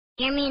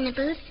Hear me in the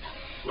booth?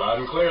 Loud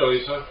and clear,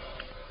 Lisa.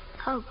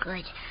 Oh,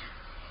 good.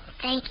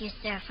 Thank you,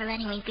 sir, for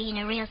letting me be in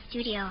a real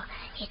studio.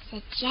 It's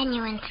a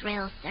genuine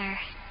thrill, sir.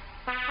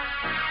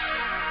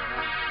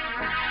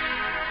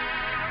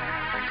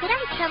 Could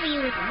I trouble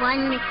you with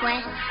one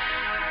request?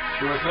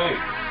 Sure thing.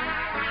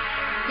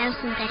 No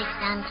synthetic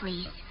sound,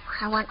 please.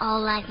 I want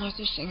all live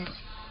musicians.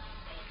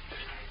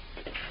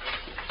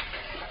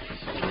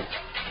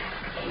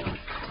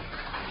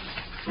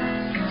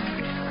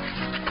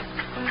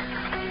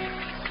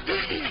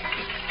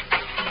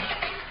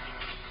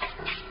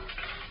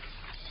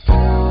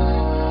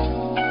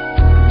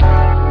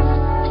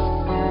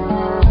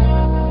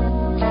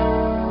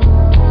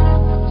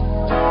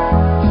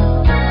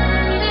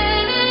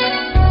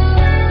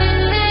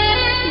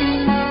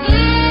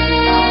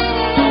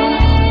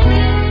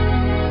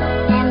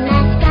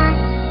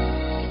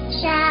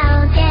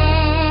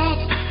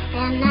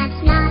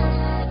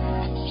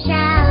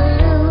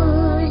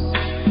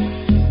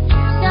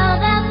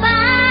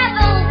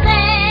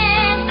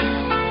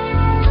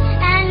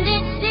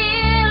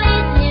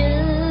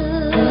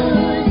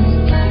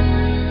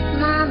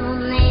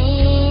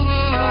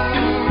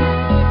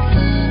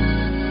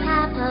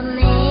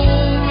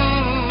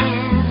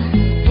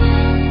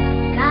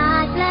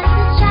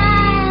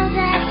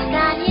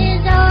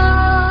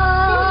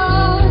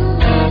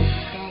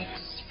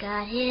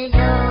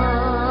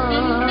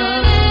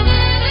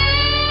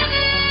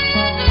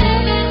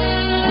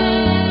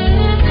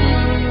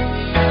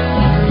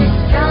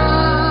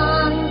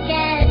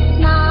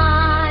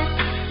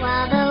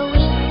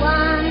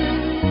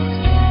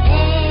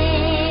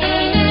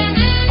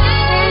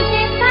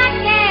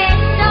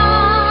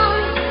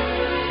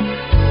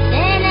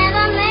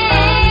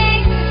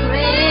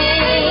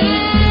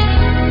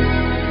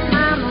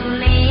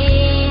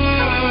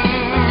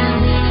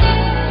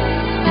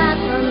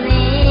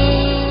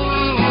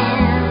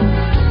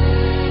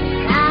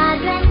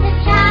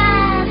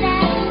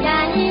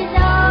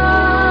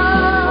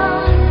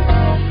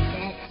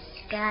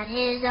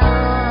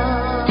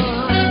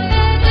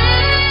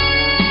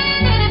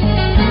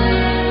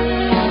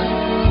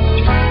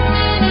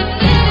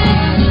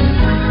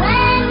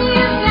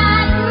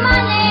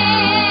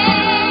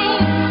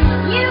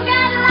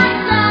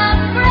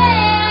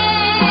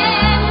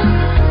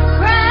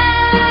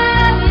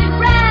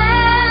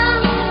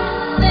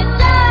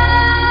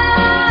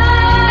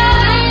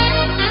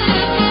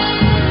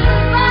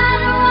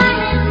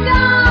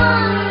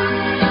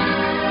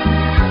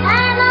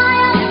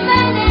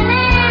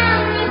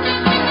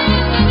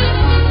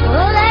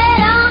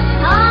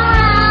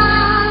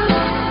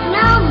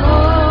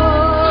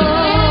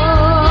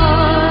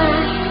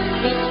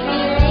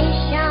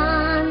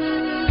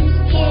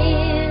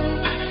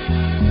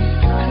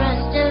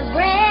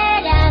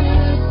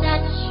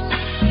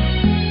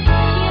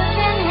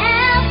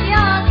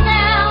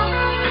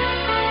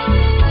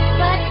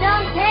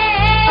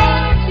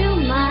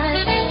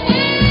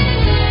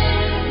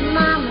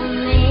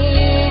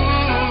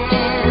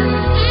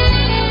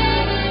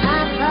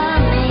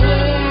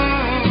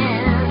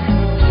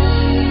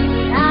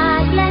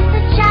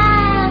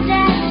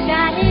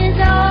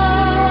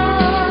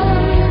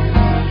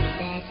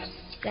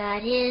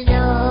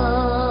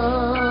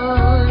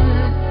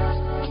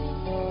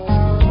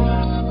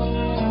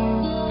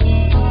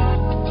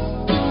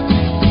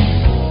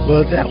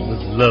 Well, that was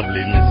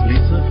lovely, Miss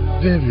Lisa.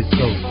 Very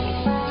soulful.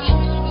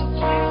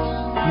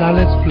 Now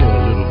let's play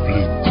a little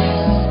blues.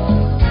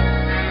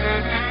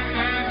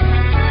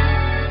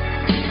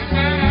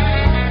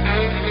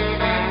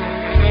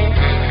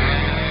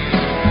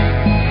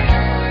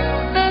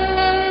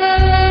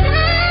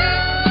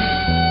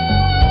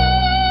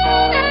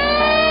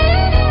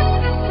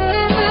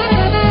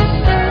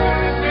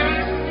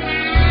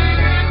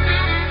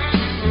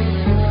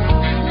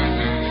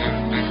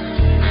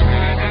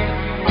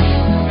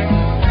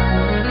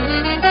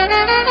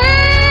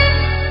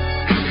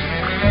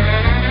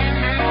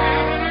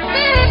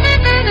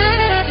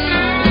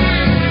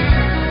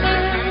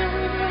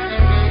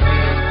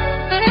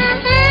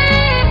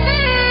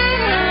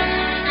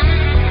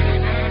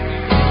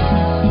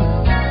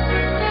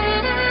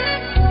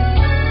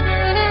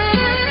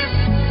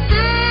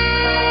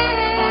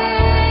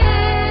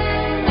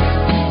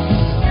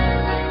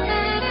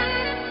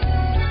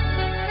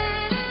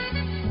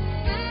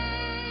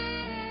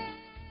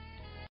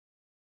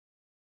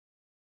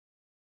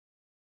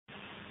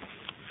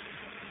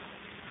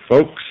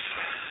 Folks,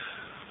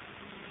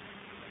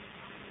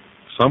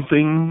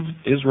 something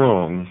is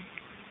wrong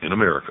in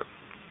America,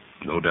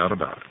 no doubt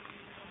about it.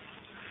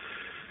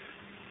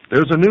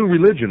 There's a new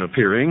religion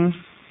appearing.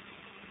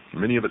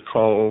 Many of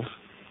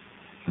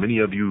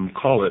you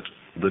call it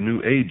the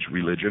New Age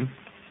religion,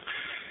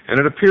 and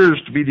it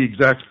appears to be the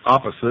exact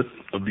opposite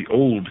of the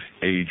Old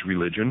Age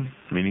religion,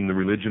 meaning the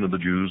religion of the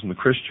Jews and the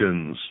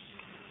Christians.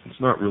 It's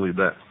not really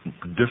that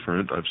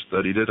different. I've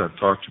studied it. I've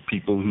talked to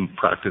people who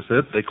practice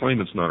it. They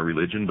claim it's not a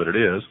religion, but it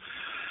is.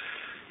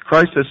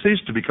 Christ has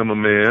ceased to become a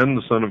man,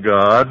 the Son of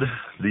God,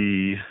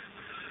 the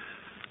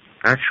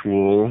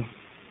actual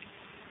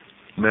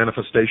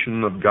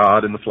manifestation of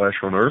God in the flesh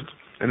on earth,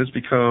 and has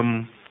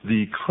become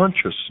the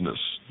consciousness,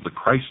 the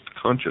Christ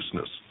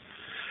consciousness.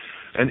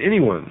 And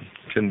anyone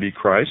can be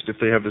Christ if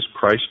they have this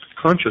Christ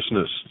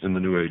consciousness in the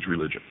New Age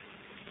religion.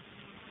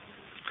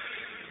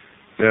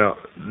 Now,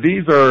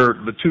 these are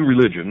the two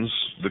religions,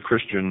 the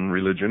Christian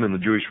religion and the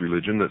Jewish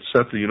religion, that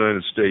set the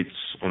United States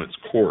on its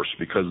course,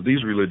 because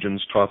these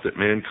religions taught that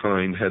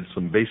mankind had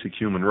some basic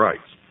human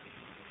rights.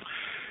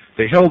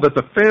 They held that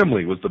the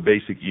family was the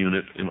basic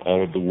unit in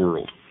all of the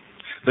world.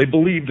 They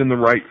believed in the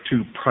right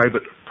to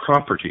private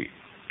property.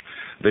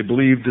 They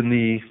believed in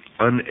the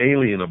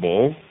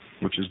unalienable,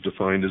 which is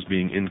defined as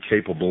being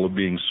incapable of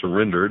being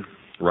surrendered,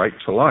 right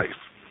to life.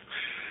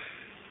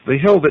 They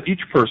held that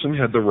each person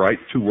had the right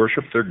to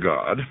worship their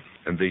God,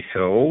 and they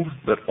held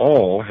that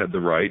all had the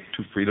right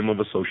to freedom of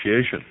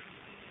association,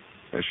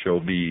 as shall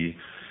be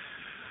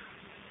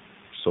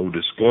so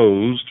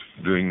disclosed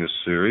during this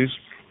series.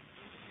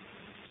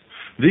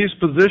 These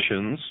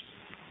positions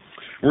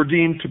were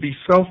deemed to be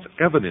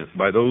self-evident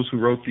by those who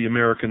wrote the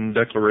American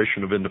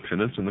Declaration of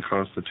Independence and the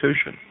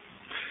Constitution,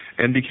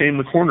 and became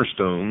the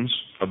cornerstones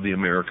of the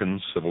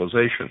American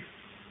civilization.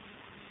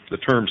 The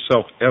term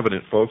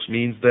self-evident, folks,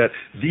 means that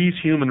these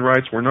human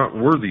rights were not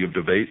worthy of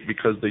debate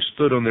because they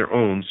stood on their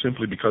own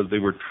simply because they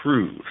were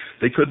true.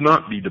 They could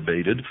not be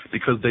debated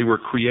because they were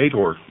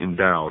creator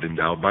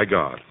endowed by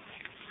God.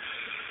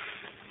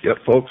 Yet,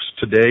 folks,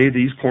 today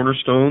these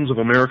cornerstones of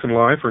American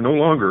life are no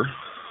longer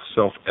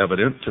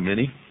self-evident to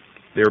many.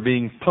 They are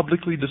being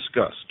publicly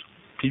discussed.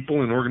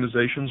 People and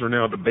organizations are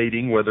now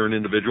debating whether an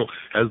individual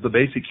has the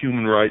basic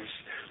human rights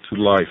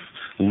to life,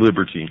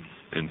 liberty,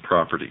 and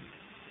property.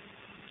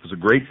 There's a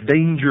great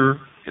danger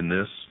in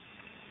this.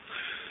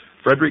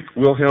 Frederick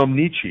Wilhelm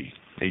Nietzsche,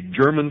 a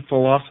German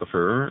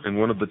philosopher and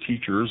one of the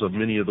teachers of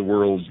many of the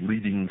world's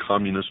leading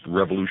communist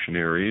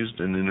revolutionaries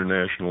and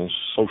international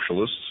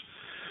socialists,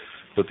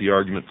 put the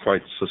argument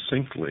quite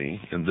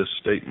succinctly in this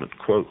statement,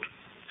 quote,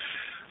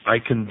 "I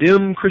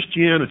condemn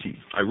Christianity.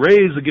 I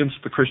raise against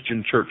the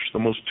Christian church the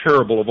most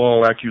terrible of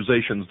all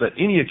accusations that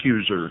any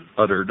accuser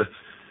uttered.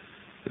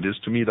 It is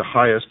to me the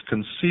highest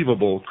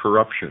conceivable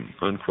corruption,"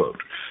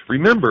 unquote.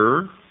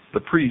 Remember, the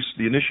priests,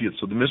 the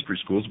initiates of the mystery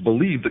schools,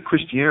 believe that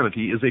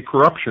Christianity is a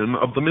corruption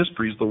of the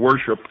mysteries, the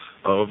worship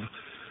of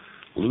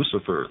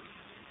Lucifer,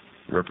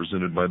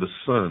 represented by the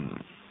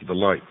sun, the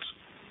light,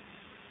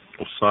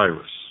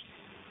 Osiris.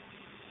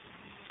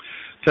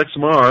 Tex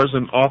Mars,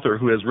 an author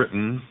who has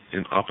written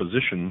in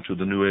opposition to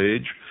the New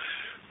Age,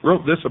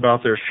 wrote this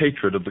about their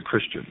hatred of the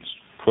Christians,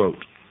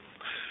 quote,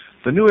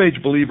 "The New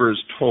Age believer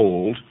is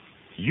told,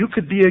 you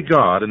could be a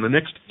god in the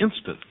next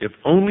instant if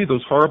only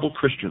those horrible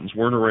Christians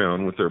weren't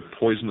around with their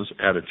poisonous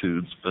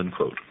attitudes,"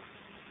 unquote.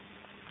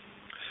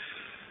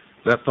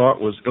 That thought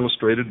was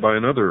illustrated by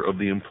another of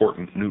the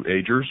important New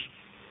Agers,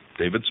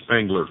 David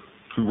Spangler,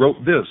 who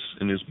wrote this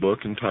in his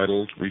book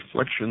entitled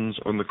Reflections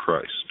on the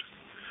Christ.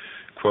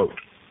 Quote,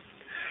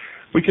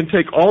 "We can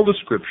take all the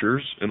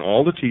scriptures and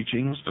all the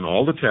teachings and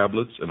all the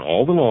tablets and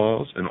all the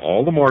laws and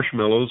all the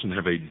marshmallows and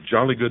have a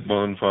jolly good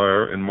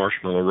bonfire and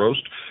marshmallow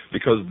roast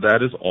because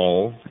that is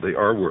all they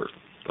are worth,"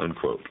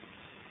 unquote.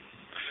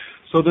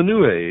 So the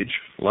New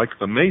Age, like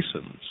the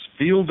Masons,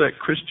 feel that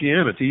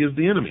Christianity is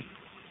the enemy,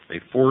 a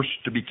force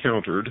to be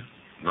countered,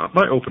 not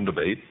by open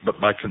debate, but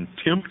by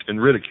contempt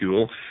and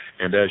ridicule,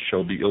 and as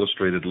shall be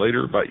illustrated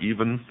later, by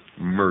even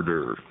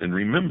murder. And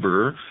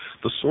remember,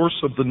 the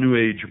source of the New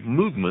Age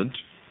movement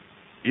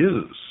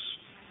is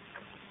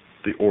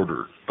the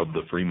Order of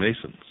the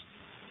Freemasons.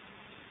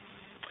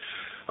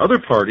 Other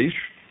parties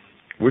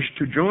wish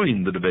to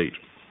join the debate.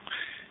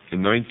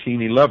 In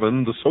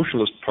 1911, the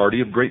Socialist Party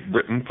of Great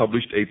Britain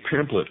published a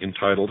pamphlet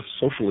entitled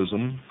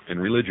Socialism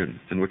and Religion,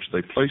 in which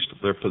they placed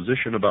their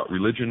position about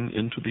religion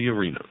into the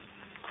arena.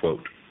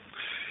 Quote,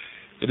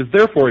 "It is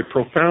therefore a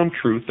profound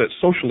truth that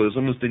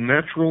socialism is the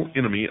natural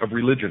enemy of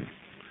religion.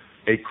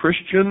 A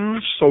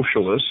Christian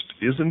socialist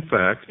is in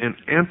fact an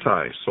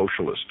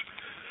anti-socialist.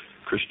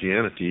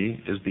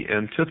 Christianity is the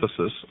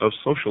antithesis of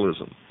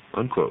socialism,"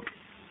 unquote.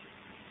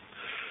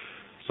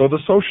 So the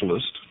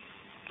socialist,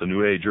 the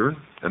New Ager,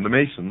 and the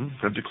Mason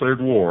have declared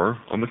war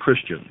on the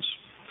Christians.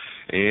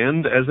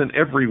 And as in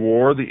every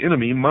war, the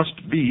enemy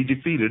must be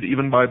defeated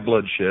even by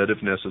bloodshed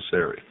if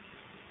necessary.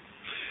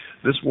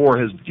 This war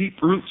has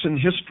deep roots in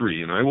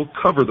history, and I will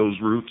cover those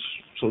roots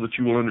so that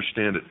you will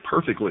understand it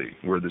perfectly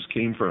where this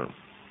came from.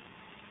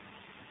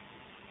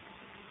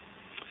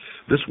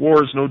 This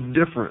war is no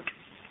different.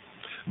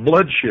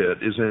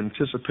 Bloodshed is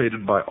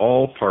anticipated by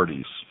all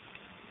parties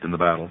in the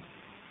battle.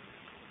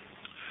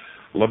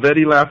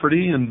 Lavetti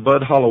Lafferty and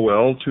Bud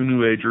Hollowell, two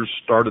New Agers,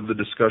 started the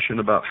discussion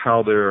about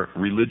how their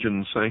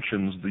religion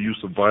sanctions the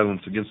use of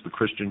violence against the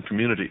Christian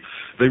community.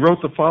 They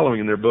wrote the following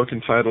in their book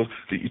entitled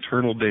The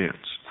Eternal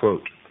Dance,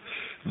 quote,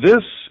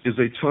 "This is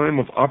a time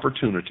of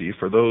opportunity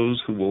for those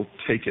who will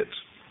take it,"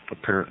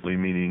 apparently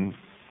meaning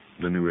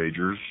the New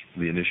Agers,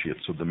 the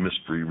initiates of the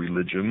mystery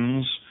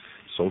religions,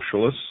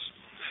 socialists.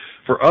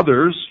 For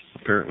others,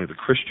 apparently the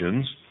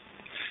Christians,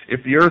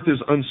 if the earth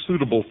is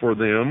unsuitable for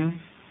them,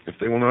 If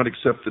they will not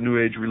accept the New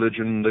Age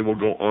religion, they will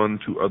go on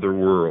to other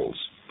worlds,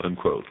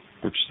 unquote,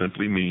 which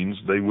simply means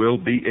they will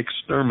be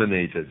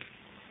exterminated.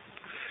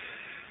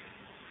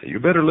 You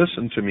better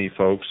listen to me,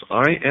 folks.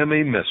 I am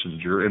a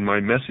messenger, and my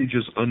message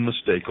is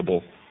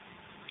unmistakable,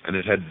 and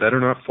it had better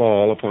not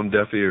fall upon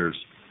deaf ears,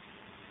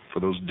 for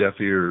those deaf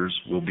ears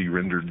will be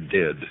rendered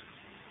dead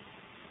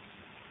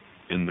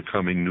in the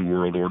coming New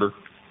World Order.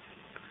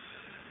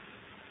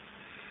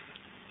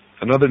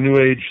 Another New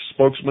Age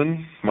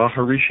spokesman,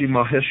 Maharishi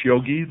Mahesh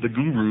Yogi, the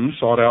guru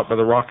sought out by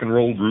the rock and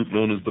roll group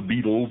known as the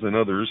Beatles and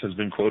others, has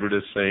been quoted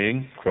as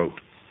saying, quote,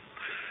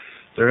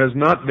 "There has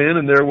not been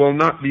and there will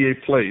not be a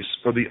place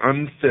for the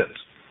unfit.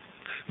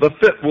 The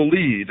fit will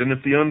lead, and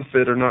if the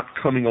unfit are not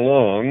coming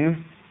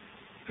along,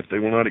 if they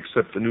will not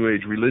accept the New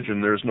Age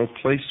religion, there is no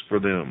place for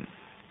them.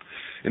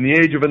 In the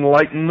age of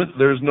enlightenment,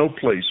 there is no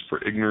place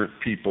for ignorant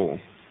people.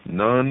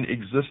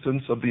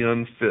 Non-existence of the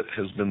unfit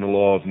has been the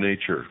law of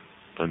nature,"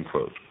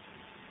 unquote.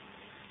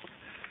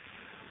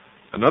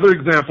 Another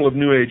example of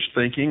New Age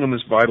thinking on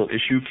this vital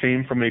issue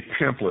came from a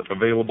pamphlet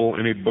available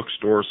in a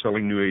bookstore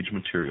selling New Age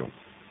material.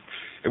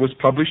 It was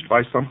published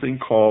by something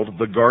called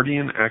the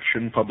Guardian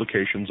Action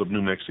Publications of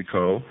New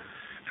Mexico,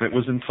 and it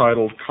was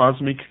entitled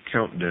Cosmic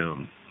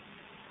Countdown.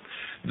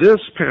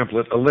 This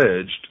pamphlet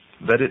alleged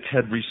that it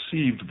had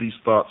received these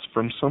thoughts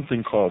from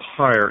something called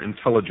higher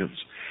intelligence,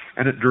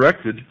 and it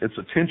directed its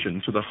attention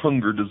to the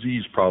hunger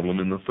disease problem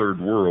in the third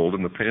world,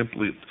 and the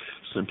pamphlet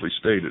simply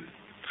stated,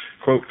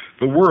 quote,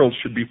 "The world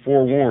should be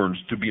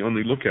forewarned to be on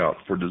the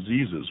lookout for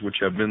diseases which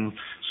have been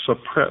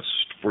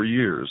suppressed for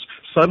years,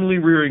 suddenly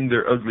rearing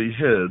their ugly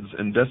heads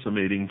and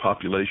decimating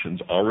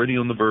populations already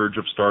on the verge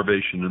of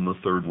starvation in the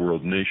third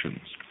world nations.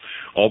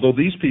 Although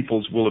these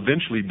peoples will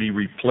eventually be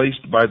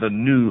replaced by the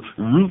new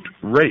root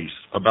race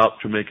about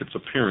to make its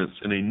appearance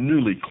in a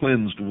newly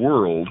cleansed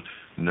world,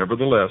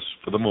 nevertheless,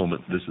 for the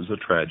moment, this is a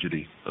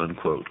tragedy,"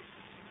 unquote.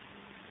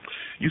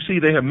 You see,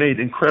 they have made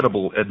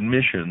incredible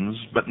admissions,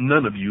 but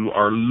none of you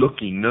are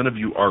looking, none of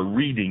you are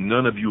reading,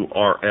 none of you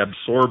are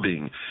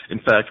absorbing. In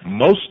fact,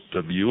 most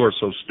of you are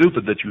so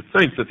stupid that you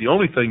think that the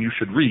only thing you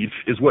should read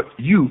is what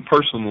you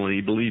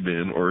personally believe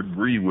in or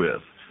agree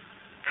with.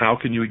 How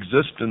can you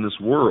exist in this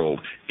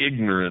world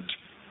ignorant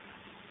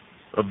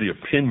of the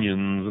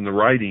opinions and the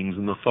writings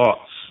and the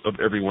thoughts of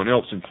everyone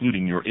else,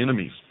 including your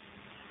enemies?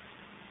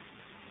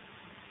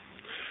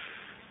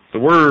 The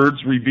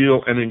words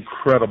reveal an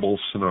incredible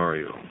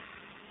scenario.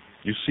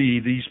 You see,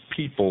 these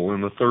people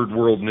in the third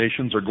world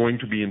nations are going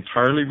to be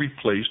entirely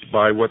replaced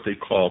by what they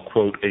call,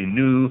 quote, "a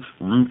new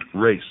root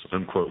race,"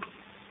 unquote.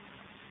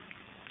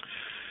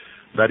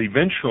 That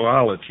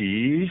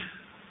eventuality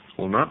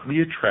will not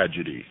be a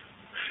tragedy.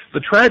 The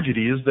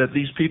tragedy is that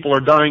these people are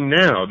dying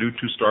now due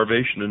to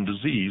starvation and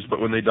disease, but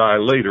when they die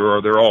later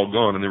or they're all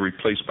gone and they're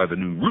replaced by the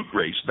new root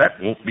race, that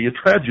won't be a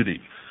tragedy.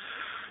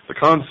 The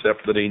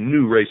concept that a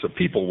new race of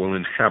people will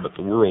inhabit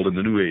the world in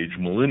the New Age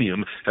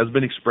millennium has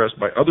been expressed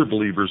by other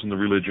believers in the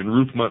religion.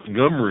 Ruth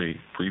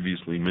Montgomery,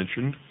 previously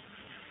mentioned,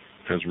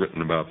 has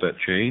written about that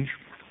change.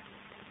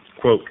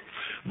 Quote,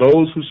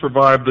 "Those who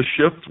survive the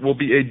shift will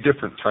be a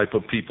different type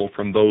of people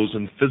from those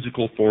in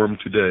physical form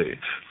today,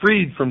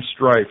 freed from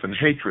strife and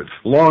hatred,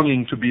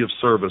 longing to be of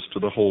service to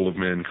the whole of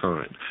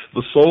mankind.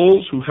 The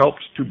souls who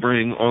helped to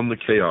bring on the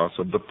chaos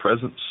of the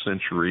present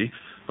century,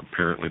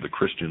 apparently the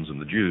Christians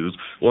and the Jews,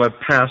 will have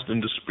passed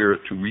into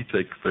spirit to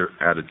rethink their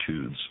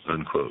attitudes,"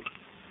 unquote.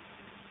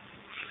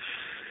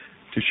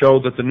 To show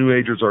that the New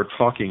Agers are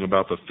talking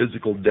about the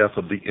physical death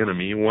of the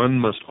enemy, one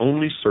must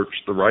only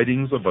search the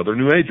writings of other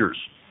New Agers.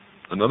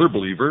 Another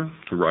believer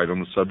to write on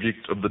the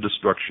subject of the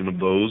destruction of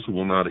those who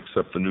will not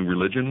accept the new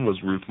religion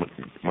was Ruth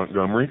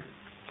Montgomery,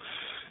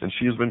 and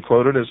she has been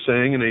quoted as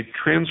saying in a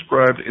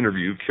transcribed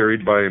interview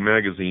carried by a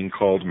magazine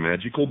called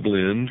Magical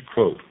Blend,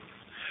 quote,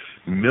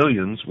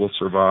 "Millions will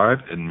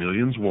survive and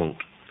millions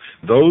won't.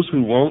 Those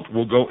who won't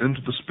will go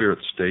into the spirit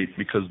state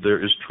because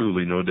there is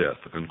truly no death,"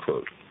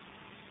 unquote.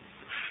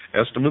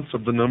 Estimates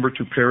of the number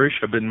to perish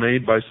have been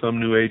made by some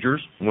New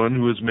Agers. One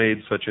who has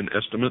made such an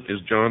estimate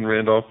is John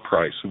Randolph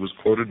Price, who was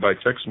quoted by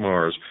Tex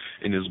Mars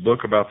in his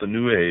book about the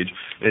New Age,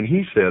 and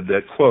he said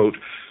that, quote,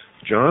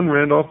 "John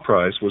Randolph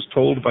Price was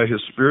told by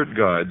his spirit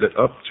guide that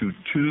up to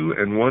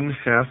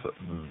 2.5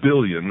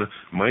 billion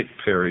might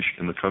perish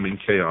in the coming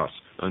chaos,"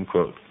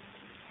 unquote.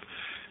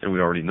 And we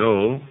already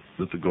know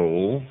that the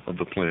goal of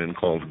the plan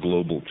called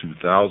Global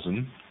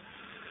 2000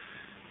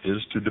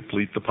 is to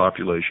deplete the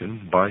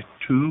population by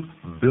 2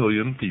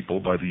 billion people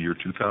by the year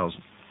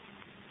 2000.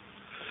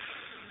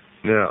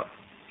 Now,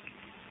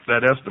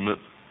 that estimate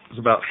is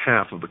about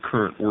half of the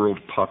current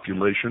world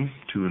population,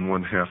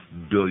 2.5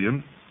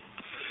 billion.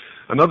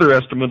 Another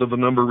estimate of the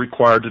number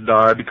required to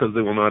die because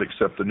they will not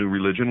accept the new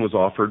religion was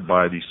offered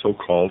by the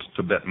so-called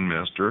Tibetan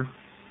master,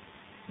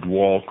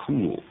 Dwal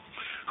Khul,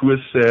 who has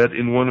said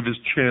in one of his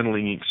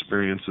channeling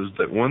experiences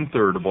that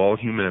 1/3 of all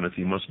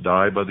humanity must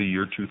die by the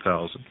year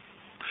 2000.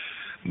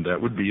 And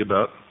that would be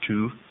about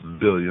 2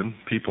 billion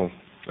people,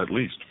 at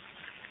least.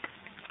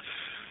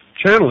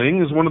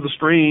 Channeling is one of the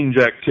strange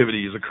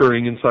activities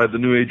occurring inside the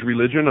New Age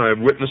religion. I have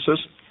witnessed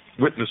this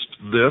witnessed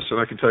this, and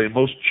I can tell you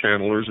most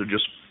channelers are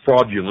just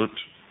fraudulent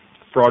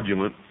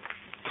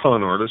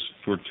con artists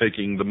who are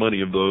taking the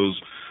money of those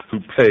who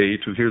pay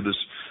to hear this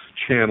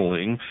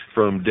channeling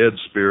from dead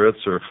spirits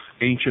or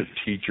ancient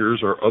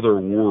teachers or other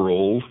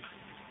world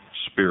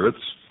spirits.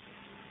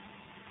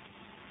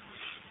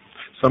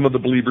 Some of the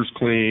believers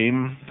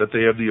claim that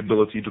they have the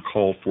ability to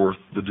call forth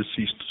the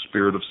deceased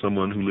spirit of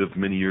someone who lived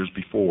many years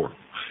before.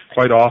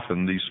 Quite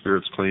often, these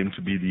spirits claim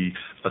to be the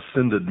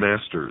ascended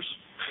masters,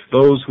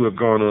 those who have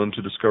gone on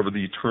to discover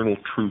the eternal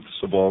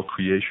truths of all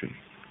creation.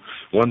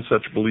 One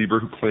such believer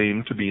who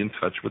claimed to be in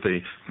touch with a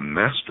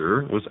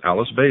master was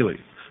Alice Bailey,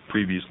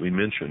 previously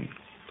mentioned.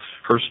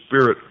 Her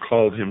spirit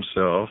called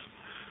himself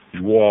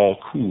Joal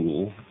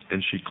Cool,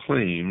 and she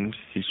claimed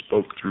he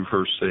spoke through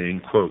her,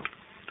 saying, quote,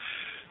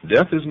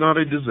 "Death is not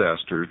a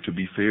disaster to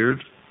be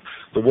feared.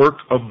 The work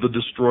of the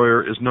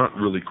destroyer is not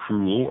really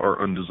cruel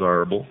or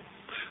undesirable.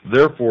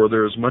 Therefore,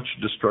 there is much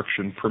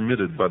destruction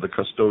permitted by the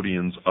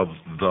custodians of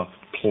the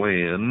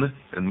plan,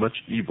 and much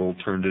evil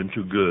turned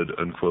into good,"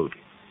 unquote.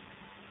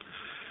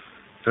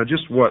 Now,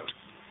 just what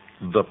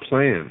the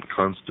plan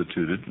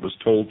constituted was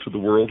told to the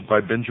world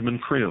by Benjamin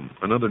Krim,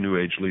 another New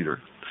Age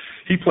leader.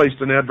 He placed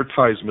an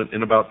advertisement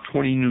in about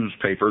 20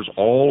 newspapers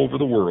all over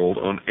the world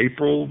on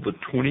April the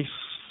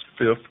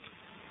 25th,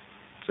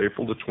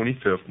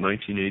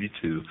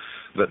 1982,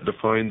 that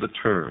defined the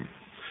term.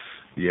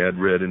 The ad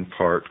read in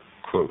part,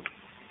 quote,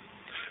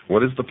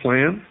 "What is the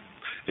plan?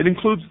 It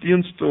includes the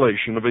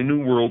installation of a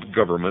new world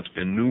government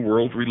and new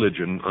world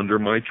religion under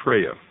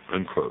Maitreya,"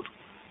 unquote.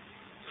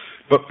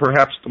 But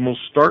perhaps the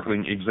most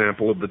startling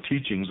example of the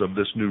teachings of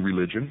this new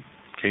religion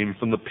came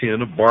from the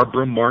pen of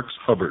Barbara Marx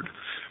Hubbard,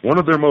 one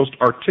of their most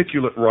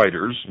articulate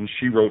writers, and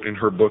she wrote in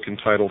her book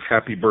entitled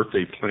Happy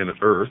Birthday, Planet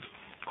Earth,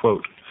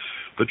 quote,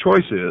 "The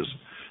choice is,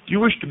 do you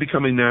wish to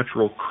become a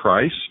natural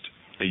Christ,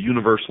 a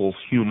universal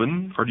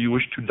human, or do you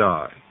wish to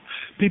die?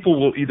 People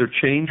will either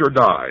change or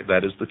die.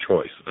 That is the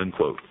choice,"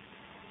 unquote.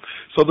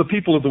 So the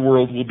people of the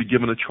world will be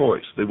given a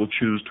choice. They will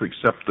choose to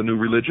accept the new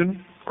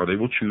religion, or they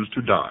will choose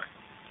to die.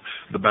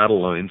 The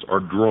battle lines are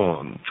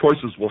drawn.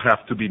 Choices will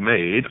have to be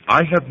made.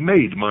 I have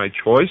made my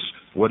choice.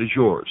 What is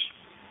yours?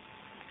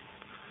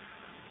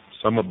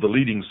 Some of the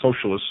leading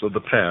socialists of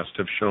the past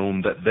have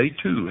shown that they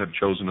too have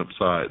chosen up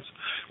sides.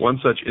 One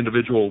such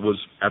individual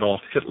was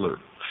Adolf Hitler,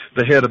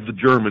 the head of the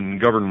German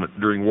government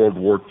during World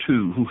War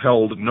II, who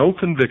held no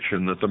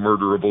conviction that the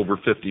murder of over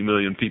 50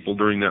 million people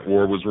during that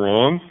war was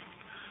wrong.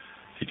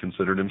 He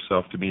considered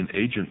himself to be an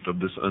agent of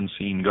this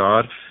unseen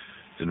God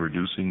in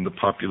reducing the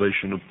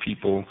population of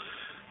people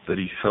that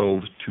he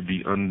held to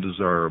be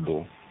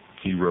undesirable.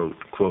 He wrote,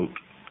 quote,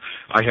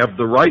 "I have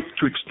the right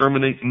to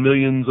exterminate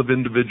millions of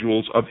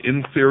individuals of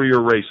inferior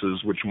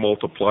races which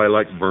multiply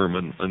like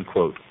vermin,"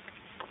 unquote.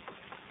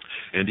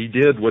 And he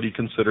did what he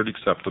considered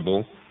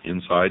acceptable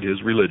inside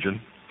his religion.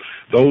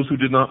 Those who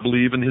did not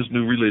believe in his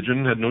new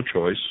religion had no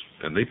choice,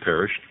 and they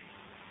perished.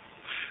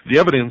 The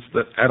evidence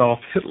that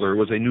Adolf Hitler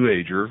was a New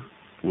Ager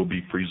will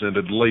be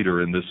presented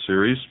later in this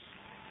series.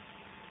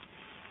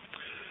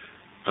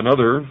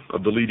 Another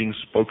of the leading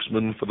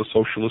spokesmen for the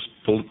socialist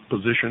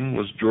position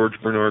was George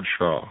Bernard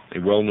Shaw, a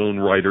well-known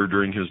writer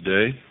during his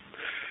day.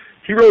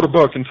 He wrote a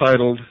book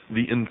entitled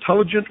The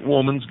Intelligent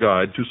Woman's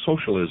Guide to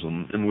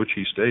Socialism, in which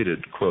he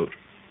stated, quote,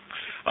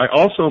 "I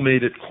also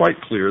made it quite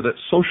clear that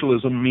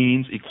socialism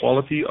means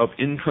equality of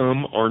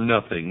income or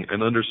nothing,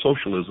 and under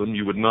socialism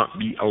you would not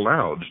be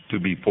allowed to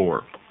be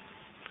poor."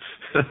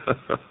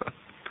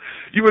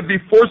 You would be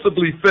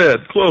forcibly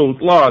fed,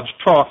 clothed, lodged,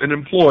 taught, and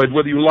employed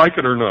whether you like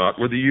it or not,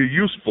 whether you're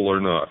useful or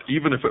not,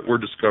 even if it were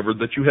discovered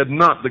that you had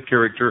not the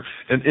character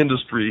and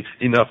industry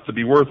enough to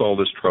be worth all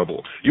this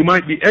trouble. You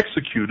might be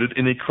executed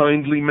in a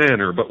kindly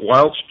manner, but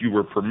whilst you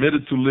were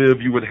permitted to live,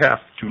 you would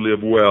have to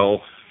live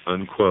well,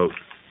 unquote.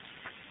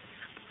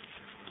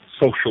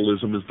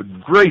 Socialism is the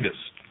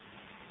greatest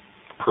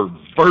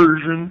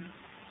perversion,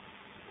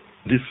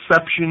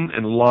 deception,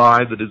 and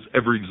lie that has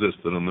ever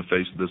existed on the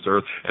face of this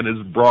earth, and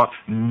has brought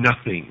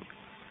nothing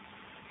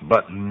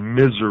but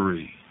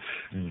misery,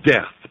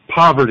 death,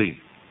 poverty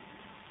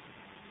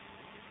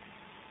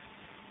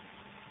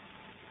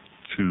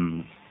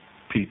to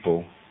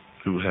people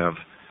who have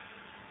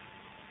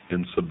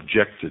been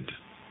subjected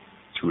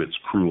to its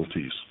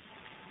cruelties.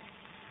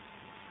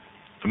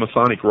 The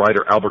Masonic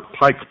writer Albert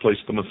Pike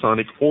placed the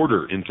Masonic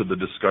order into the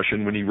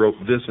discussion when he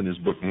wrote this in his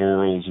book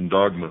Morals and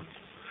Dogma.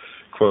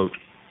 Quote,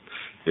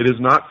 "It is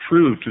not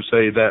true to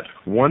say that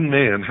one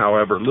man,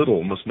 however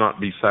little, must not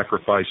be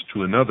sacrificed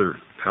to another,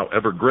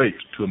 however great,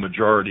 to a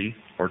majority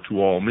or to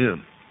all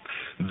men.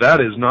 That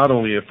is not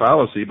only a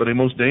fallacy, but a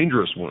most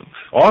dangerous one.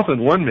 Often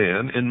one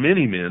man and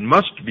many men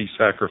must be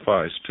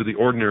sacrificed to the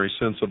ordinary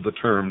sense of the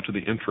term to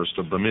the interest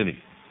of the many.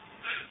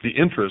 The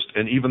interest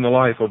and even the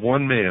life of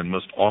one man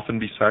must often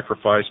be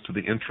sacrificed to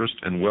the interest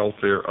and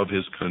welfare of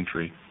his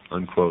country,"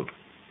 unquote.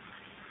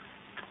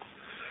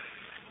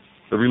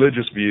 The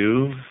religious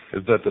view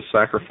is that the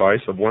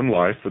sacrifice of one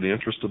life for the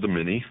interest of the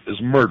many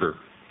is murder.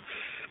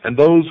 And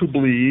those who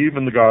believe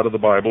in the God of the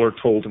Bible are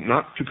told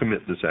not to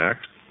commit this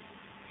act.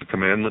 The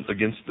commandment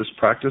against this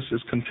practice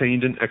is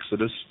contained in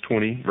Exodus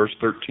 20, verse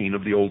 13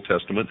 of the Old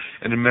Testament,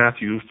 and in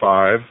Matthew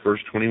 5,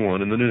 verse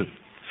 21 in the New.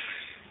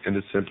 And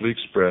is simply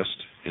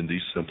expressed in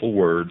these simple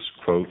words,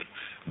 quote,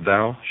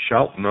 "Thou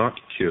shalt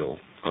not kill,"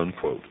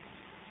 unquote.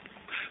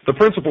 The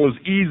principle is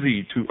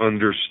easy to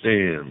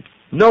understand.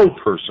 No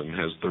person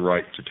has the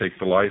right to take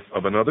the life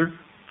of another.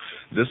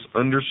 This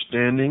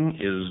understanding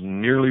is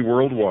nearly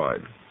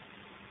worldwide.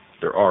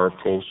 There are, of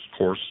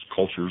course,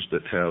 cultures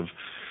that have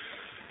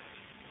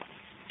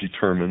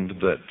determined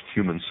that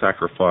human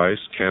sacrifice,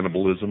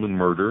 cannibalism, and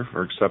murder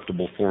are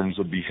acceptable forms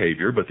of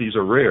behavior, but these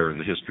are rare in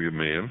the history of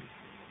man.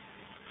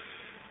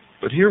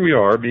 But here we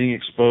are being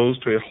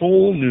exposed to a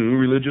whole new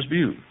religious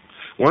view,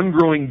 one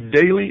growing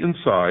daily in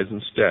size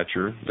and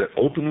stature that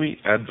openly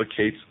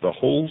advocates the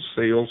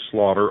wholesale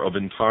slaughter of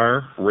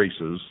entire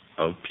races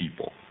of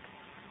people.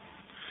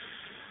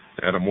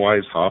 Adam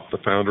Weishaupt, the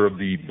founder of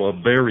the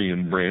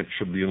barbarian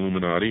branch of the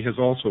Illuminati, has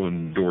also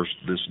endorsed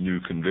this new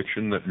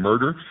conviction that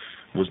murder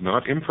was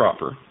not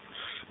improper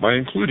by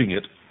including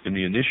it in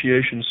the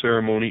initiation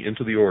ceremony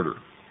into the order.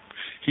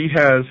 He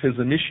has his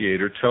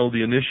initiator tell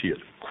the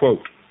initiate,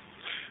 quote,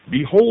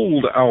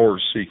 "Behold our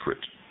secret.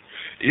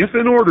 If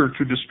in order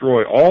to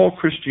destroy all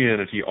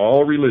Christianity,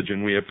 all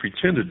religion, we have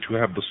pretended to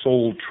have the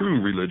sole true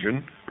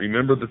religion,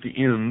 remember that the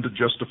end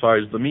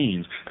justifies the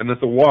means, and that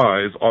the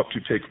wise ought to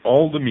take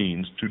all the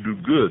means to do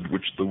good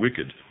which the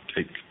wicked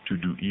take to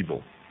do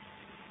evil."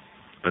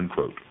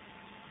 Unquote.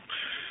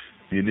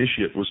 The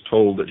initiate was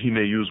told that he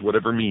may use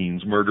whatever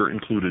means, murder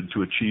included,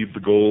 to achieve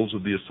the goals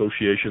of the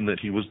association that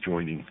he was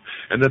joining,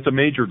 and that the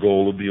major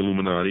goal of the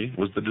Illuminati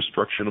was the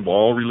destruction of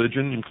all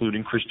religion,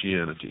 including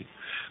Christianity.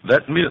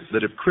 That meant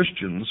that if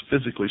Christians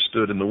physically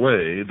stood in the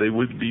way, they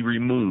would be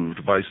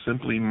removed by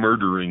simply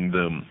murdering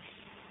them.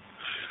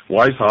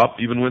 Weishaupt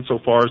even went so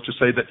far as to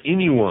say that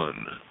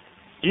anyone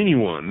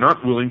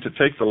not willing to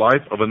take the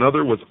life of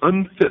another was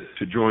unfit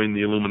to join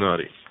the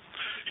Illuminati.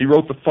 He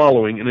wrote the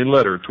following in a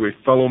letter to a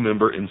fellow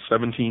member in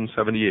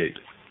 1778,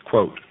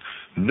 quote,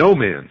 "No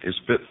man is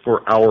fit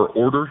for our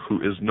order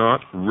who is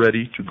not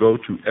ready to go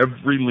to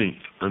every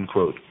length,"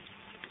 unquote.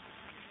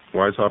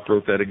 Weishaupt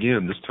wrote that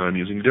again, this time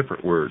using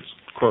different words,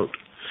 quote,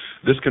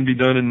 "This can be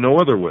done in no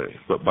other way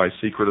but by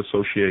secret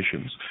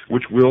associations,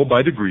 which will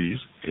by degrees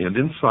and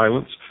in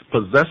silence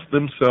possess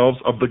themselves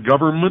of the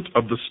government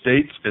of the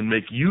states and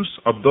make use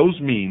of those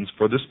means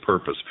for this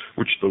purpose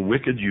which the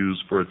wicked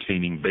use for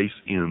attaining base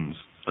ends,"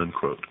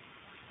 unquote.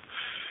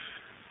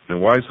 Now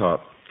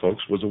Weishaupt,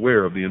 folks, was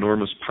aware of the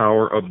enormous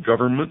power of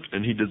government,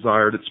 and he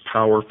desired its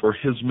power for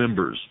his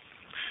members.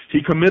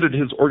 He committed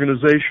his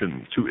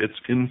organization to its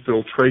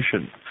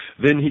infiltration.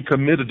 Then he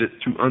committed it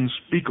to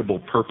unspeakable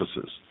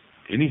purposes,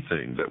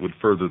 anything that would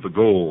further the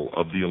goal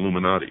of the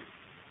Illuminati.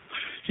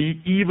 He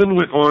even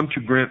went on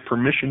to grant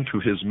permission to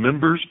his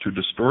members to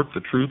distort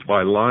the truth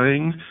by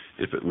lying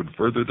if it would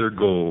further their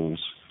goals.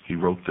 He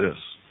wrote this,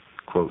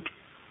 quote,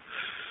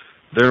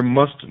 "There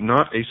must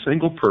not a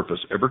single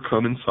purpose ever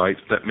come in sight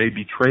that may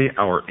betray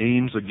our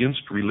aims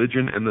against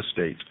religion and the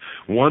state.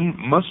 One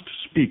must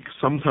speak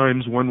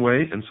sometimes one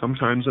way and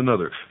sometimes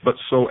another, but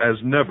so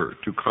as never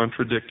to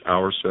contradict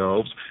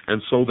ourselves,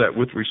 and so that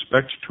with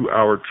respect to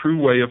our true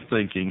way of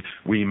thinking,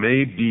 we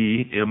may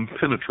be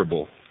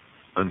impenetrable,"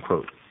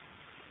 unquote.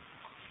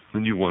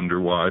 And you wonder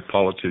why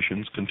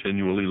politicians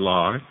continually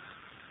lie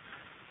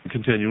and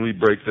continually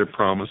break their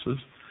promises.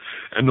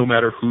 And no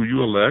matter who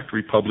you elect,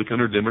 Republican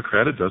or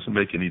Democrat, it doesn't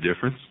make any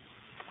difference.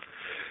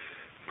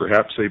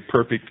 Perhaps a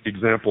perfect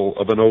example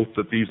of an oath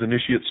that these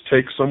initiates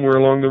take somewhere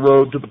along the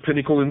road to the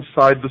pinnacle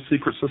inside the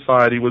secret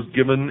society was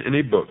given in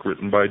a book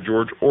written by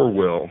George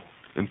Orwell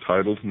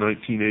entitled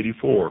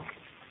 1984.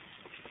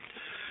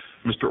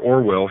 Mr.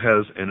 Orwell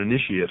has an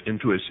initiate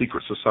into a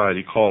secret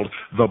society called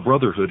The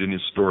Brotherhood in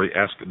his story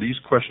ask these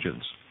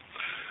questions.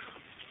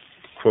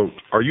 Quote,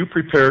 "Are you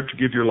prepared to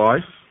give your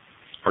life?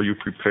 Are you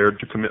prepared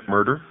to commit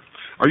murder?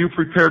 Are you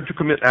prepared to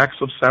commit acts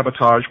of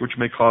sabotage which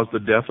may cause the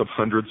death of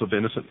hundreds of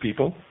innocent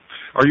people?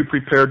 Are you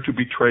prepared to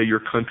betray your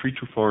country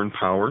to foreign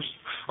powers?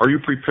 Are you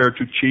prepared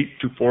to cheat,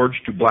 to forge,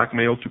 to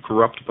blackmail, to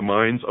corrupt the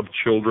minds of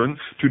children,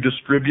 to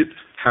distribute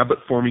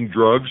habit-forming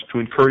drugs, to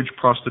encourage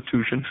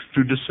prostitution,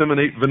 to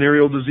disseminate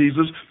venereal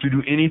diseases, to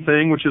do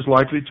anything which is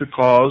likely to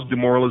cause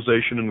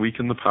demoralization and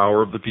weaken the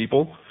power of the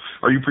people?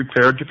 Are you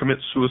prepared to commit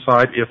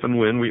suicide if and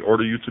when we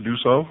order you to do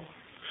so?"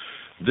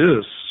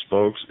 This,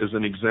 folks, is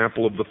an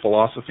example of the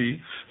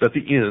philosophy that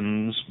the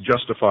ends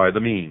justify the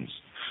means.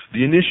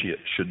 The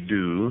initiate should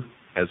do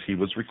as he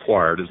was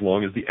required as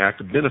long as the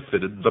act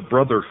benefited the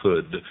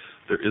brotherhood.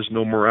 There is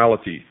no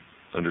morality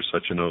under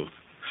such an oath.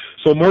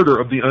 So murder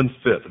of the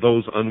unfit,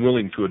 those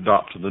unwilling to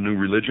adopt the new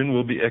religion,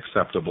 will be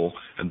acceptable,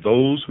 and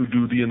those who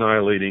do the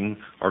annihilating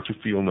are to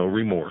feel no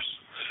remorse.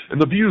 In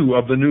the view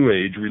of the New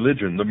Age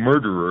religion, the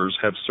murderers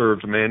have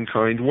served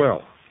mankind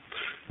well.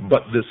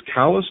 But this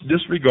callous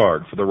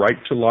disregard for the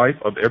right to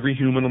life of every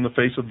human on the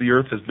face of the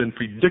earth has been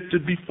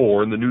predicted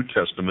before in the New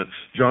Testament.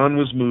 John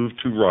was moved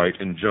to write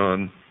in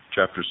John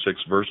chapter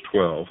 6, verse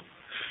 12,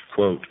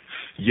 quote,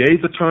 "Yea,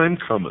 the time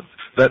cometh,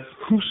 that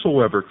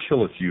whosoever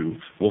killeth you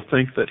will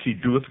think that he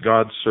doeth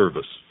God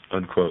service,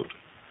 unquote.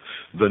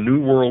 The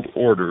New World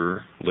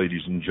Order,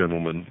 ladies and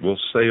gentlemen, will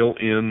sail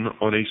in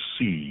on a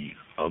sea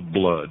of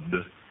blood.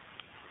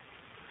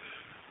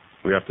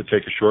 We have to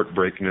take a short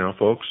break now,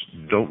 folks.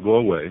 Don't go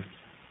away.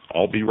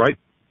 I'll be right.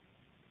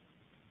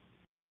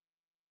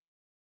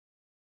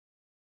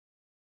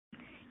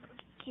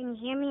 Can you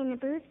hear me in the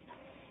booth?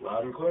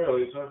 Loud and clear,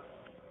 Lisa.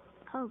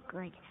 Oh,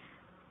 good.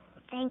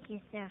 Thank you,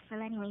 sir, for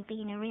letting me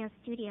be in a real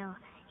studio.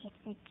 It's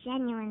a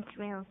genuine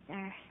thrill,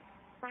 sir.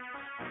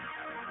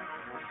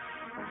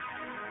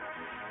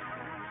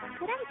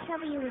 Could I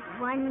trouble you with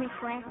one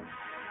request?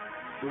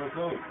 Sure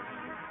thing.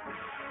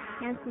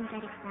 No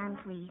synthetic sound,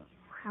 please.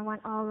 I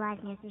want all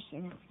live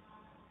musicians.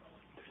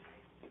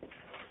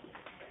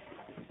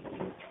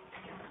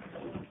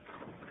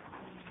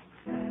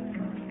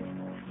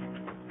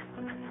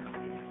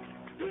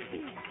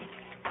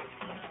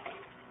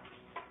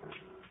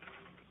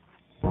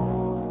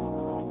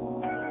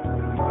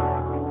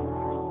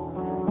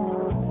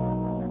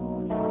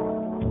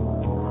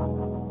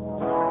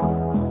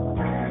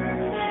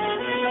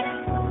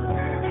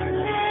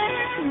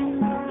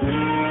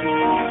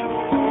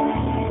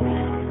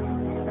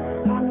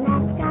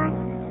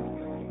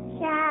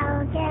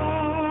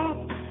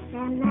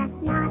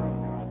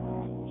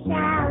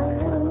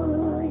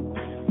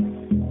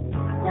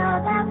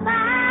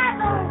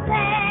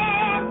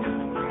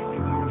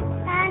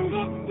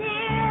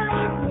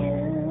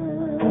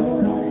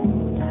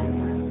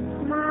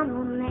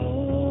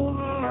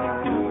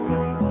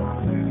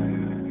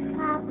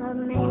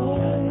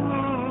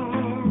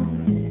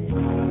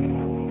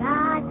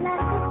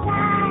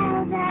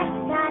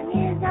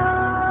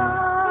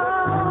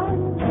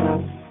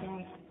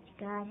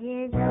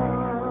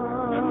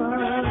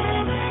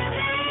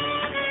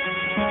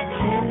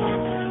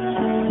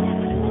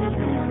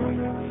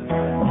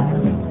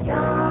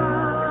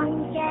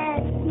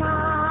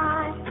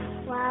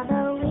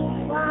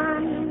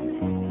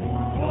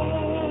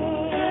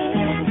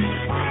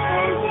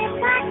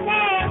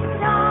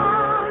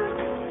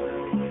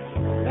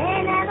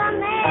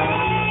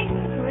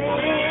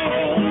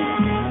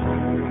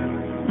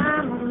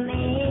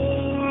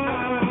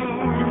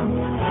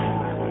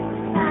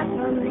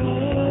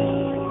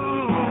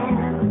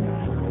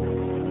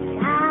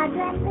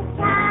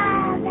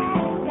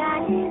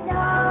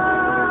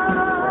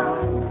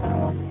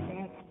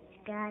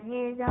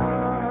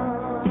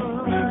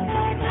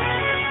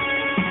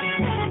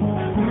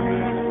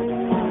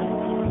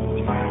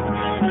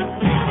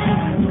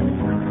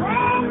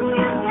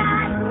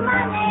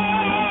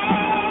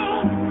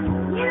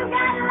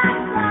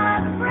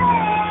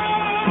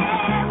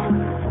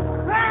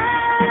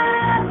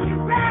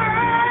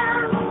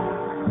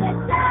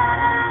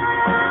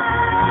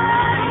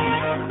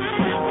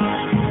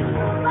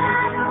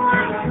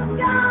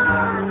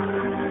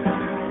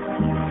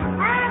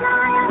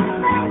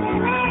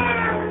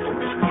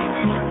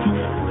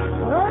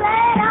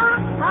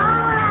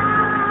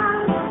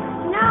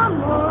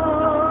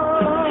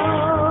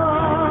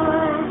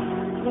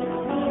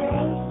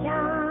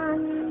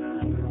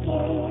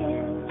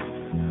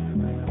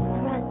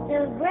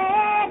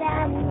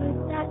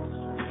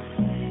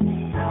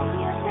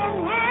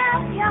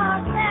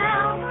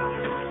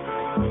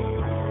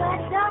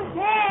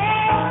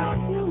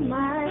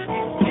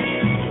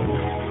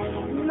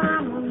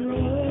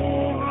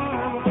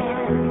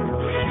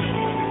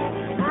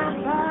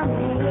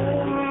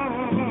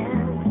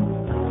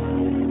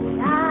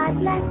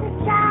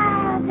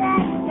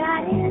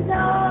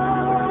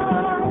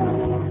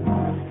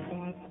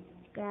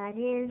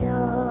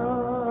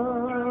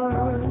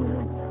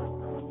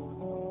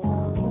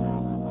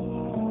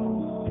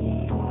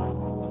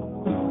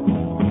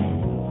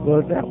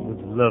 Well, that was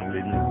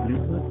lovely, Miss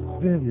Lisa.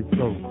 Very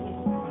soulful.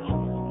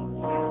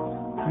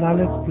 Now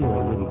let's play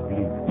a little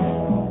blues.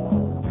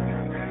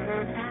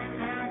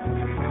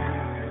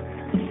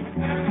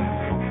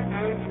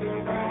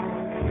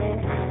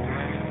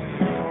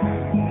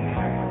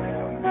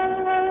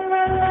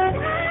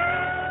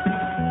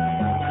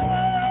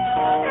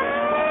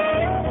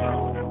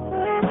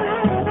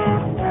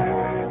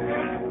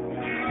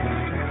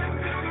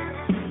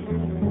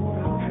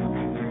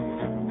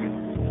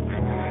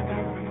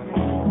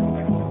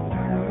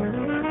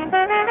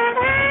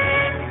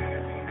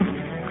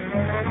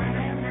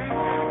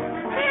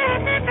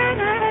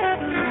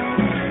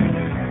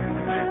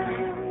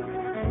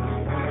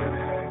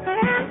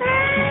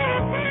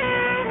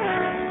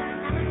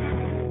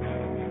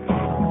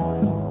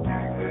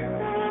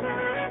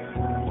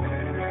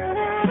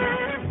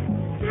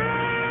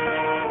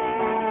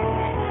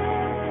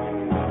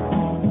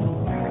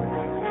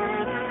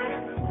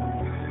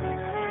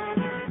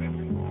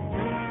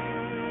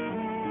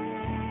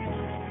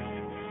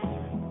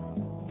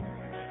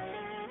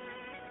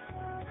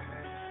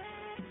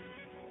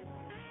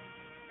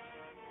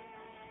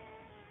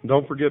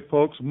 Don't forget,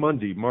 folks,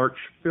 Monday, March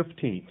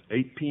 15th,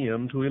 8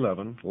 p.m. to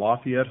 11,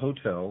 Lafayette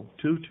Hotel,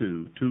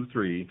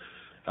 2223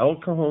 El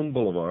Cajon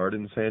Boulevard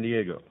in San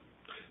Diego.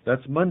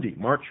 That's Monday,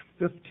 March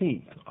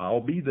 15th.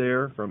 I'll be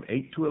there from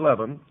 8 to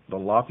 11, the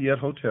Lafayette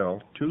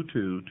Hotel,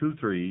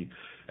 2223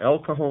 El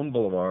Cajon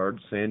Boulevard,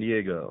 San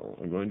Diego.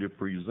 I'm going to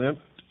present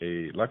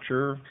a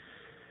lecture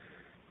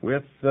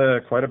with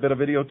quite a bit of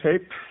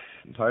videotape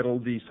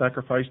entitled The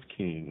Sacrificed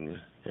King,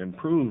 and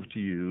prove to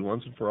you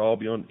once and for all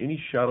beyond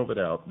any shadow of a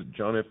doubt that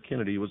John F.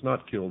 Kennedy was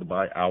not killed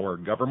by our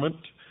government,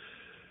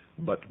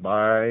 but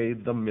by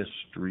the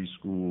mystery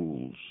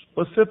schools,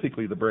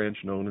 specifically the branch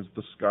known as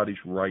the Scottish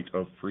Rite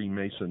of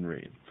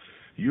Freemasonry.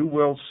 You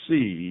will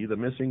see the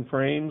missing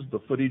frames,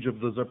 the footage of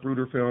the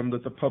Zapruder film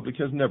that the public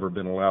has never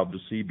been allowed to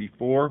see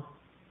before.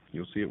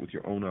 You'll see it with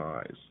your own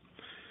eyes.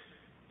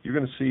 You're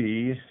going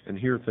to see and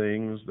hear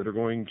things that are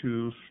going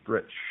to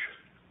stretch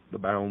the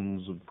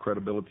bounds of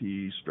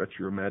credibility, stretch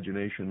your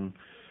imagination,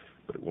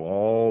 but it will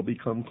all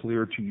become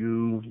clear to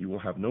you. You will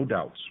have no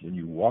doubts when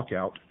you walk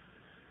out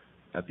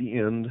at the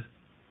end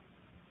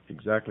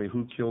exactly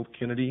who killed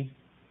Kennedy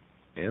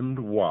and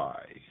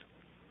why.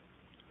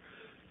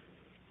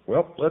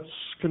 Well, let's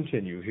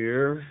continue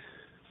here.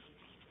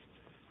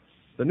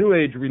 The New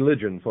Age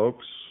religion,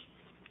 folks,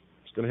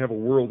 is going to have a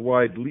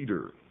worldwide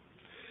leader,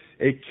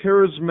 a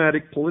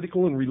charismatic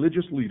political and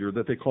religious leader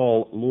that they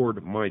call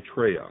Lord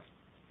Maitreya.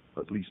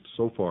 At least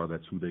so far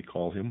that's who they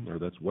call him, or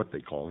that's what they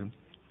call him.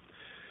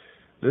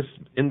 This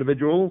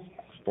individual,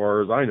 as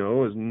far as I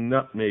know, has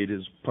not made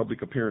his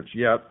public appearance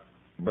yet,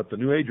 but the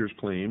New Agers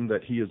claim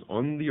that he is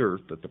on the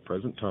earth at the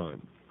present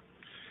time.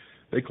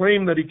 They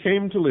claim that he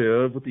came to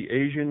live with the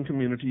Asian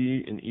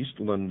community in East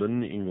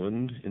London,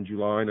 England, in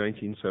July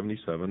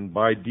 1977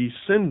 by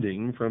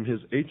descending from his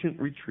ancient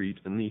retreat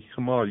in the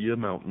Himalaya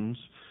mountains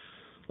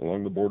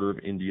along the border of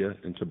India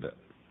and Tibet.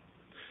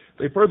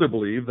 They further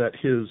believe that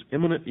his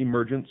imminent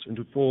emergence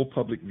into full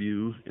public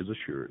view is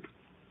assured.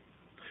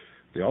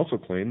 They also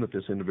claim that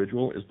this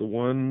individual is the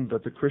one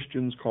that the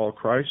Christians call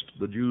Christ,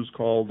 the Jews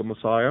call the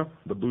Messiah,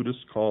 the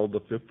Buddhists call the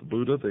fifth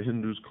Buddha, the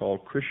Hindus call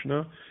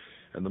Krishna,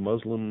 and the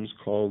Muslims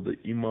call the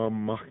Imam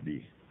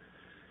Mahdi.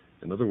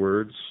 In other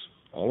words,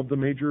 all of the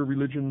major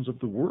religions of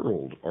the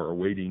world are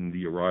awaiting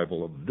the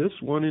arrival of this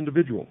one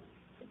individual.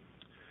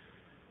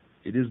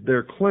 It is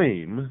their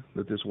claim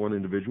that this one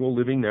individual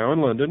living now in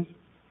London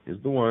is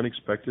the one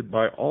expected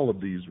by all of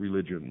these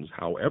religions.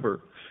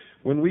 However,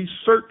 when we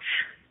search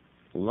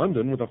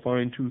London with a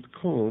fine-tooth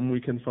comb,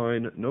 we can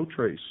find no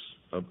trace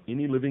of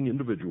any living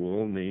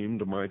individual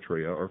named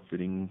Maitreya or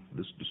fitting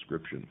this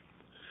description,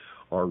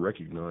 are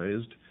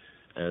recognized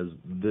as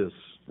this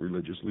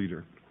religious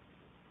leader.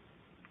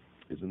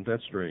 Isn't that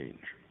strange?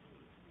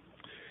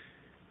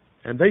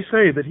 And they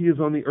say that he is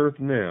on the earth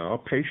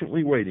now,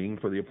 patiently waiting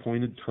for the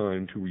appointed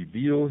time to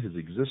reveal his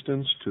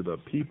existence to the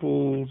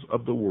peoples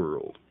of the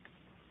world.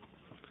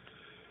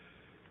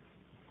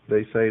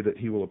 They say that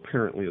he will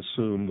apparently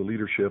assume the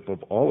leadership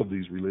of all of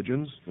these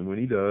religions, and when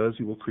he does,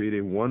 he will create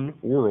a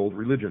one-world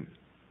religion.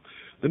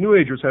 The New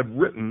Agers have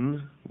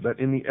written that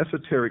in the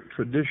esoteric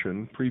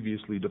tradition,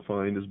 previously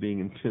defined as being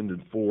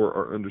intended for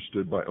or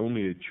understood by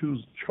only a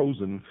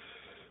chosen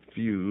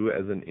few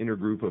as an inner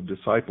group of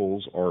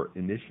disciples or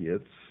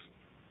initiates,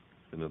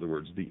 in other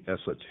words, the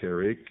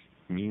esoteric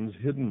means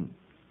hidden.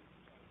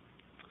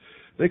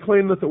 They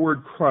claim that the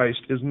word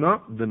Christ is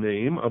not the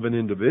name of an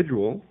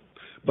individual,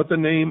 but the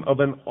name of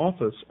an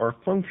office or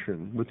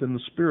function within the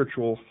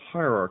spiritual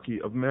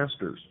hierarchy of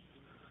masters.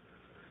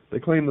 They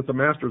claim that the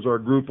masters are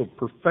a group of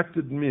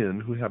perfected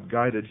men who have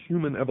guided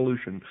human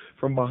evolution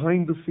from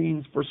behind the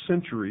scenes for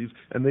centuries,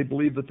 and they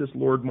believe that this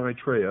Lord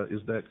Maitreya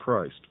is that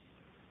Christ.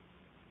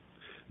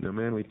 Now,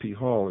 Manly P.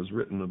 Hall has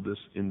written of this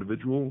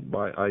individual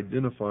by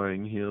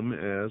identifying him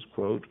as,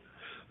 quote,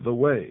 the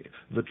way,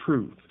 the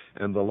truth,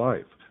 and the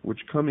life, which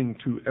coming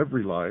to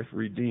every life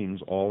redeems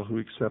all who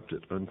accept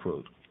it,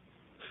 unquote.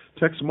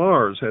 Tex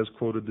Mars has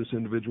quoted this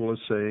individual as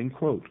saying,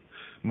 quote,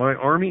 my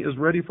army is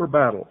ready for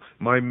battle,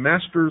 my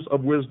masters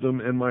of wisdom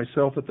and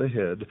myself at the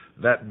head.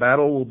 That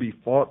battle will be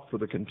fought for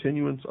the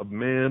continuance of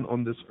man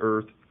on this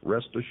earth.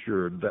 Rest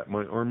assured that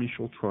my army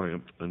shall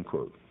triumph,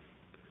 unquote.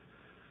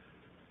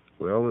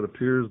 Well, it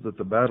appears that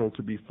the battle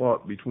to be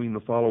fought between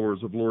the followers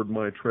of Lord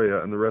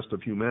Maitreya and the rest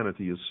of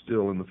humanity is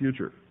still in the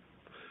future.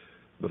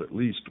 But at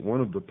least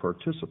one of the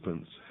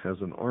participants has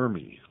an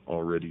army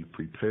already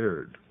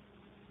prepared.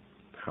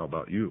 How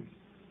about you?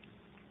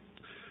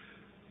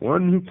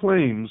 One who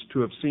claims to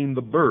have seen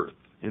the birth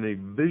in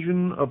a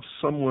vision of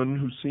someone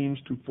who seems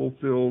to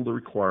fulfill the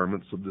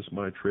requirements of this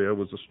Maitreya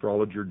was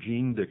astrologer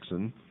Jean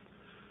Dixon.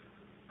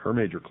 Her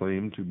major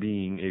claim to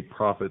being a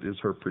prophet is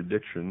her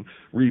prediction,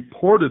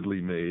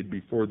 reportedly made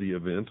before the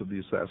event of the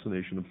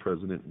assassination of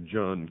President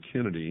John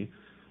Kennedy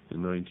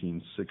in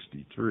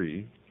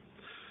 1963.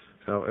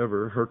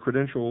 However, her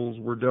credentials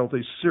were dealt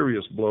a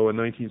serious blow in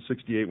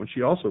 1968 when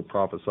she also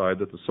prophesied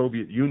that the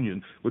Soviet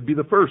Union would be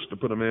the first to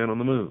put a man on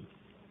the moon.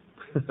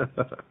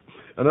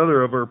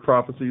 Another of her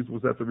prophecies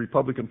was that the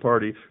Republican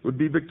Party would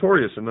be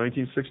victorious in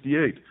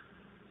 1968.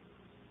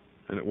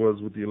 And it was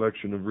with the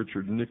election of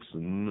Richard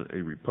Nixon, a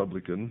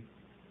Republican.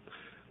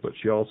 But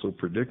she also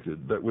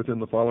predicted that within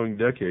the following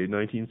decade,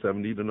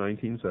 1970 to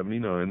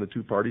 1979, the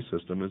two-party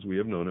system, as we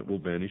have known it, will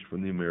vanish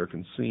from the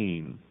American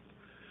scene.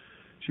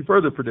 She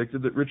further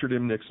predicted that Richard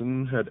M.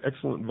 Nixon had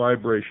excellent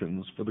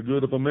vibrations for the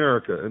good of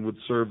America and would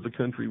serve the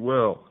country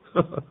well.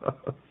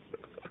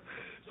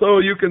 So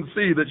you can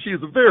see that she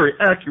is a very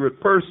accurate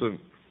person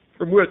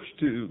from which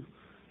to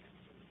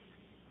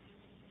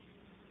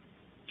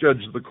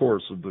judge the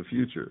course of the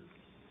future.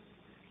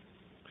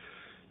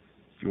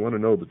 If you want to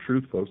know the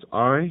truth, folks,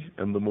 I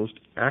am the most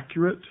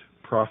accurate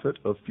prophet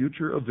of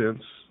future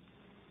events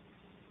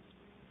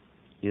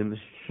in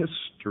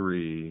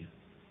history.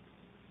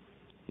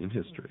 In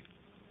history.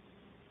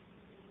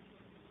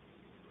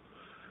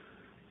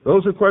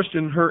 Those who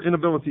question her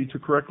inability to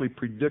correctly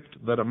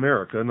predict that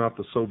America, not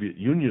the Soviet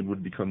Union,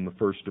 would become the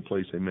first to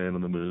place a man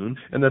on the moon,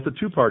 and that the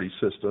two-party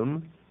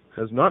system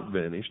has not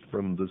vanished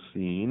from the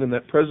scene, and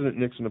that President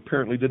Nixon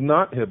apparently did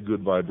not have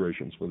good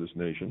vibrations for this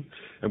nation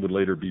and would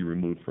later be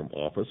removed from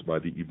office by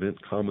the event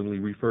commonly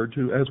referred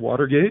to as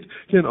Watergate,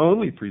 can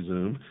only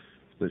presume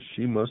that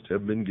she must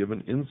have been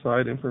given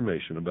inside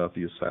information about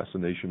the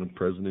assassination of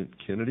President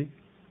Kennedy.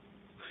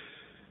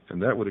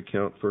 And that would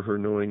account for her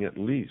knowing at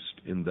least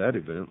in that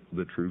event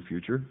the true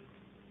future.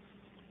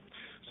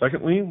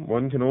 Secondly,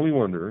 one can only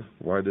wonder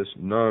why this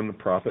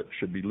non-prophet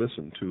should be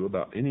listened to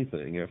about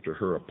anything after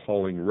her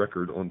appalling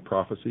record on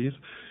prophecies,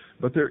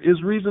 but there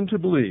is reason to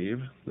believe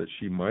that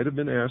she might have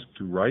been asked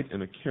to write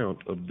an account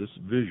of this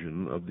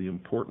vision of the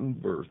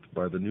important birth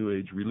by the New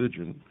Age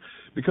religion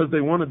because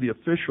they wanted the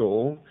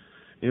official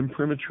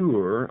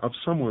imprimatur of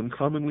someone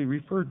commonly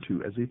referred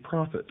to as a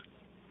prophet.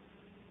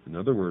 In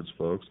other words,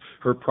 folks,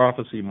 her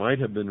prophecy might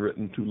have been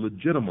written to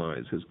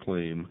legitimize his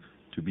claim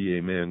to be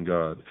a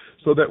man-god,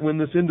 so that when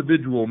this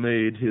individual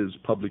made his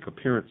public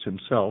appearance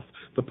himself,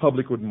 the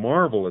public would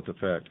marvel at the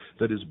fact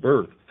that his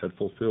birth had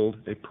fulfilled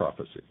a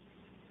prophecy.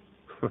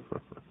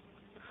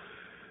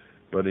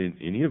 But in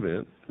any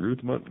event,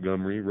 Ruth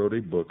Montgomery wrote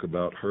a book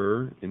about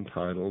her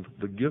entitled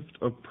The Gift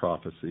of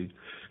Prophecy,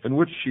 in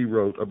which she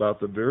wrote about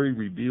the very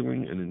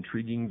revealing and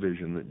intriguing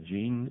vision that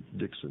Jeane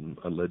Dixon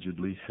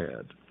allegedly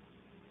had.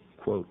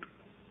 Quote,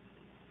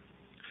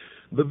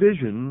 "The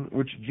vision,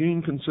 which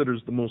Jeane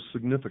considers the most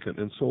significant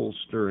and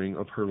soul-stirring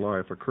of her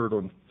life, occurred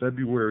on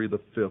February the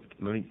 5th,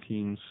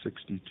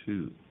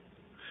 1962.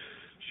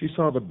 She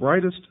saw the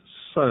brightest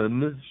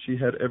sun she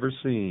had ever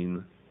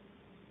seen."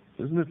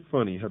 Isn't it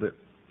funny how that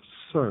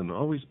sun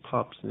always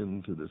pops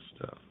into this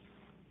stuff?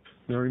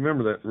 Now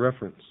remember that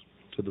reference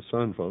to the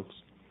sun, folks.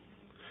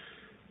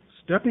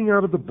 "Stepping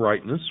out of the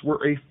brightness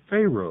were a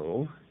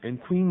pharaoh and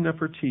Queen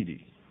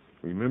Nefertiti."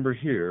 Remember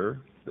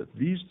here that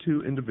these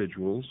two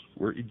individuals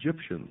were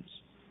Egyptians.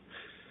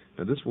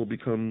 Now this will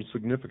become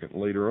significant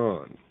later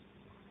on.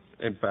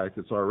 In fact,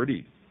 it's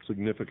already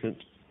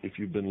significant if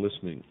you've been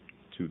listening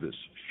to this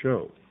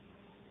show.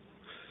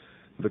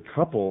 The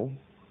couple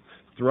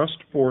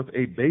thrust forth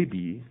a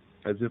baby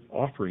as if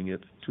offering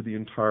it to the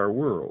entire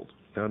world.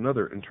 Now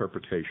another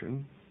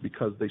interpretation,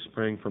 because they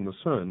sprang from the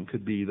sun,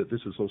 could be that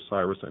this is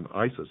Osiris and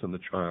Isis and the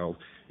child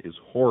is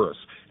Horus,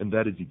 and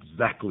that is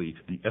exactly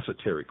the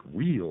esoteric,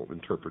 real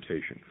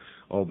interpretation,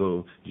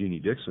 although Jeannie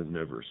Dixon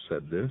never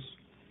said this.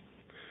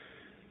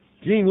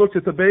 Jean looked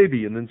at the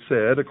baby and then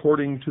said,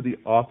 according to the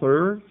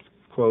author,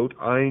 quote,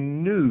 "I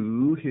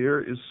knew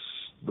here is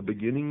the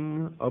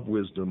beginning of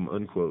wisdom,"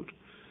 unquote.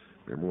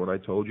 Remember what I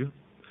told you?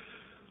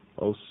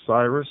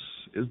 Osiris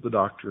is the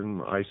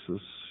doctrine,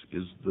 Isis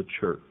is the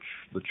church.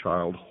 The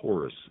child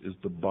Horus is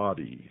the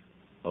body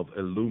of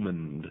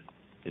illumined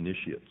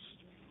initiates.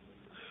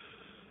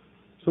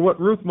 So what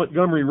Ruth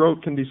Montgomery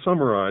wrote can be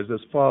summarized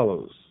as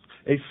follows.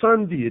 A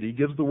sun deity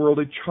gives the world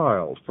a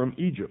child from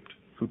Egypt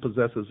who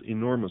possesses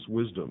enormous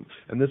wisdom,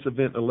 and this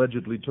event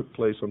allegedly took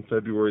place on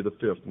February the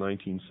 5th,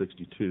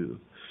 1962.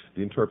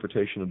 The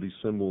interpretation of these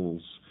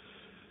symbols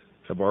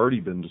have already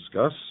been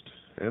discussed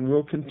and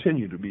will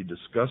continue to be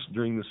discussed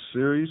during this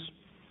series,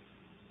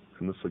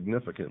 and the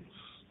significance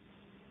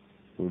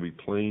will be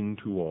plain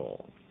to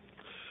all.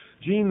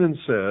 Jean then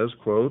says,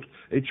 quote,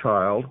 "A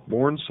child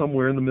born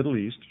somewhere in the Middle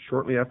East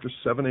shortly after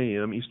 7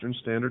 a.m. Eastern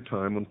Standard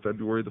Time on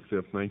February the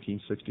 5th,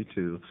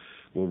 1962,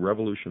 will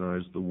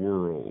revolutionize the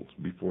world.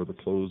 Before the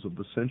close of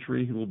the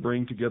century, he will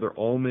bring together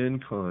all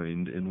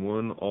mankind in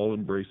one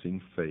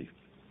all-embracing faith.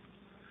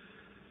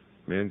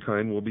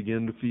 Mankind will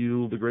begin to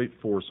feel the great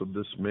force of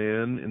this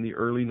man in the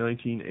early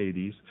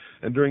 1980s,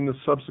 and during the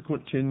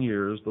subsequent 10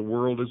 years, the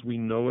world as we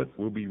know it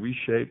will be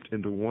reshaped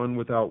into one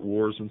without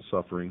wars and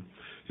suffering.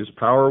 His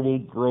power will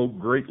grow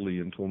greatly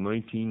until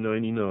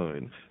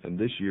 1999, and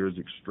this year is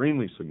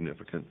extremely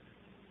significant,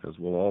 as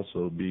will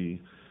also be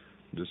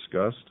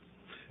discussed,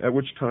 at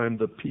which time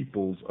the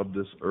peoples of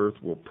this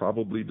earth will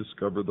probably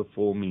discover the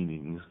full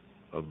meaning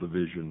of the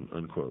vision,"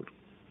 unquote.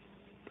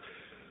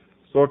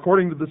 So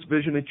according to this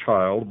vision, a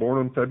child born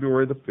on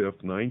February the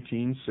 5th,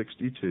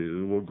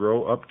 1962, will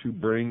grow up to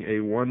bring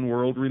a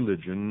one-world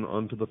religion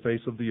onto the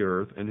face of the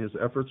earth, and his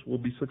efforts will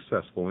be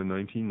successful in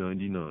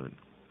 1999.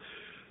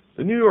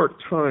 The New York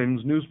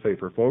Times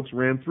newspaper, folks,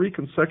 ran 3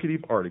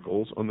 consecutive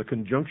articles on the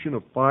conjunction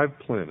of 5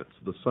 planets,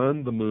 the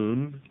sun, the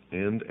moon,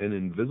 and an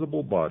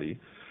invisible body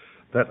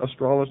that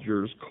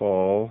astrologers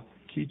call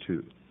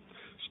Ketu,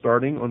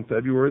 starting on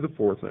February the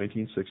 4th,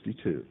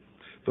 1962.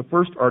 The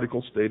first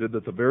article stated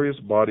that the various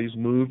bodies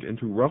moved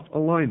into rough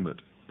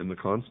alignment in the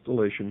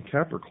constellation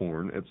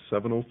Capricorn at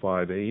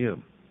 7:05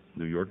 a.m.,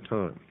 New York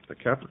time. The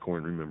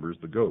Capricorn, remember, is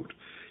the goat.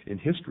 In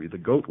history, the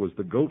goat was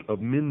the goat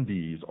of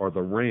Mendes, or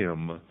the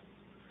ram.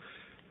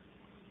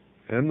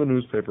 And the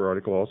newspaper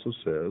article also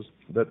says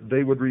that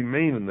they would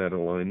remain in that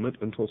alignment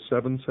until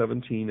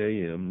 7:17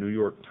 a.m. New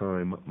York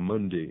time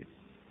Monday.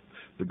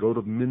 The goat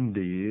of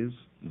Mendes,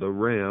 the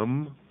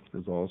ram,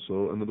 is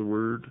also another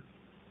word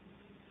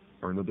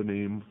or another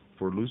name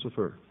for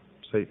Lucifer,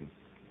 Satan.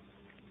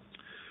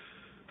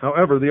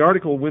 However, the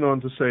article went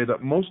on to say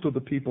that most of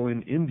the people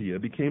in India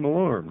became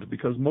alarmed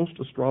because most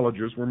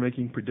astrologers were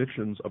making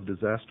predictions of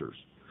disasters.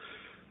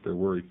 There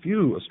were a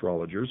few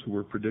astrologers who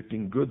were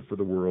predicting good for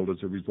the world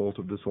as a result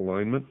of this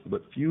alignment,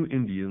 but few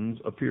Indians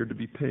appeared to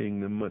be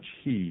paying them much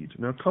heed.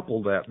 Now,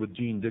 couple that with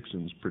Gene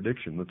Dixon's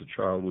prediction that the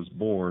child was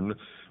born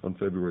on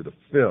February the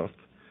 5th,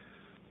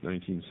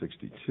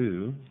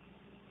 1962,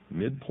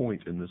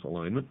 midpoint in this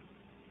alignment.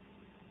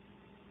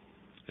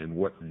 And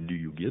what do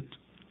you get?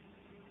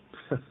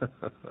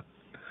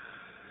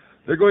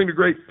 They're going to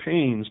great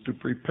pains to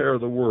prepare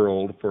the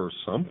world for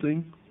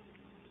something.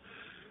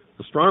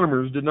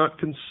 Astronomers did not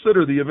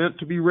consider the event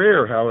to be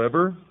rare,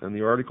 however, and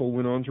the article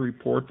went on to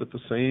report that the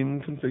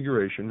same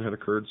configuration had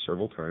occurred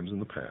several times in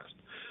the past.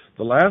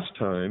 The last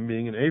time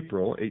being in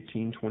April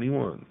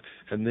 1821,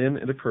 and then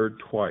it occurred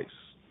twice.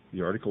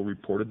 The article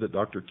reported that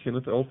Dr.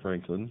 Kenneth L.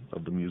 Franklin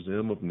of the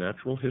Museum of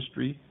Natural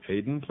History,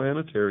 Hayden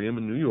Planetarium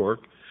in New York,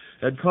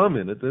 had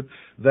commented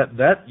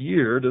that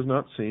year does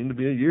not seem to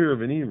be a year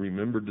of any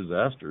remembered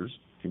disasters.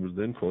 He was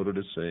then quoted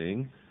as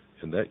saying,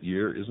 and that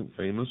year isn't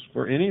famous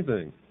for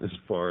anything, as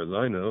far as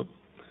I know.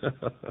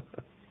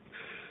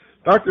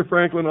 Dr.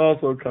 Franklin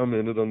also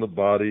commented on the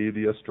body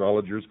the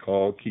astrologers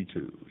call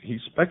Ketu. He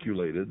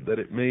speculated that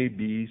it may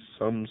be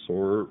some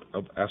sort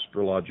of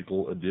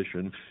astrological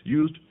addition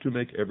used to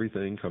make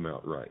everything come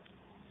out right.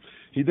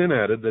 He then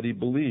added that he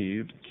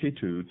believed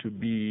Ketu to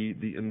be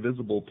the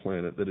invisible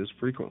planet that is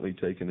frequently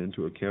taken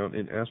into account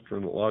in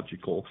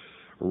astrological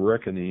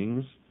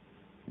reckonings,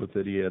 but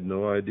that he had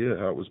no idea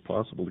how it was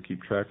possible to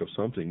keep track of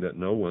something that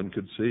no one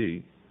could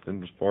see,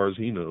 and as far as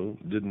he knew,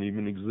 didn't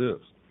even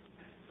exist.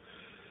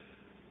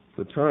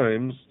 The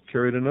Times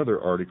carried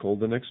another article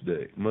the next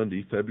day,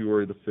 Monday,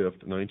 February the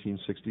 5th,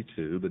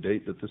 1962, the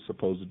date that the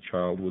supposed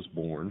child was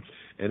born,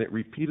 and it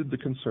repeated the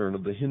concern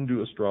of the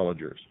Hindu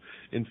astrologers.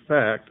 In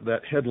fact,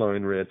 that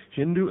headline read,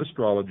 "Hindu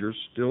astrologers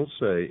still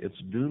say it's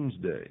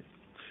doomsday,"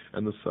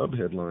 and the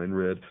subheadline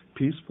read,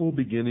 "Peaceful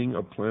beginning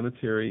of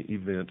planetary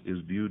event is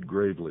viewed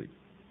gravely."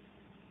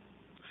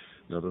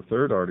 Now, the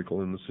third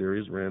article in the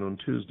series ran on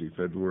Tuesday,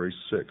 February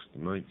 6th,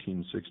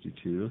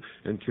 1962,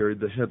 and carried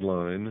the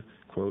headline,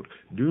 quote,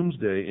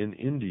 "Doomsday in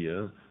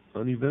India,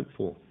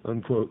 uneventful,"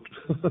 unquote.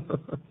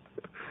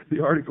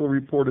 The article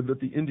reported that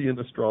the Indian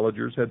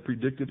astrologers had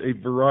predicted a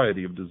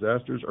variety of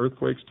disasters,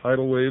 earthquakes,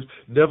 tidal waves,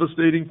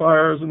 devastating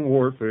fires, and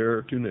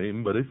warfare, to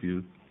name but a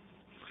few,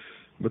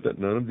 but that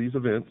none of these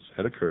events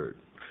had occurred.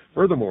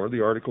 Furthermore,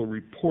 the article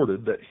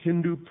reported that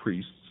Hindu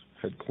priests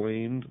had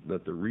claimed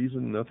that the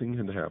reason nothing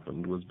had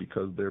happened was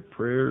because their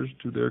prayers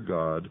to their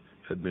God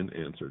had been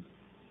answered.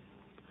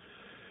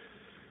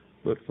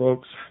 But,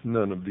 folks,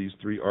 none of these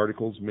 3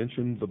 articles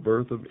mentioned the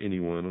birth of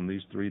anyone on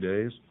these 3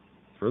 days.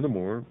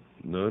 Furthermore,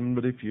 none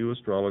but a few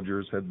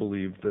astrologers had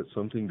believed that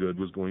something good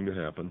was going to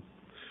happen,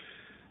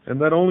 and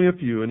that only a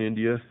few in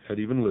India had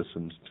even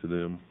listened to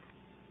them.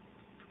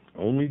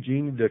 Only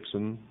Gene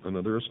Dixon,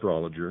 another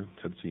astrologer,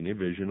 had seen a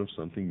vision of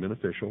something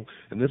beneficial,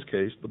 in this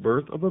case the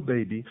birth of a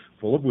baby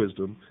full of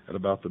wisdom at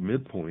about the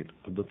midpoint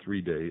of the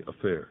 3-day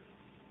affair.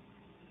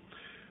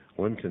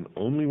 One can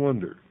only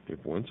wonder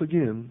if once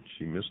again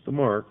she missed the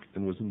mark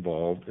and was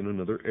involved in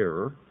another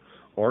error,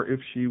 or if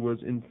she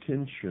was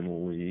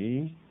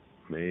intentionally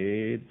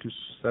made to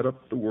set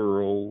up the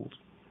world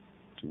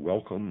to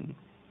welcome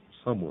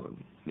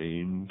someone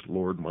named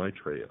Lord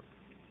Maitreya.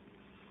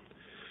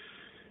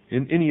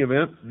 In any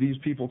event, these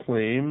people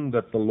claim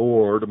that the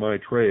Lord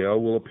Maitreya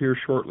will appear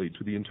shortly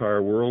to the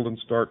entire world and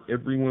start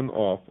everyone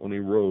off on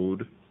a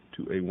road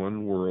to a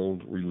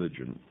one-world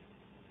religion.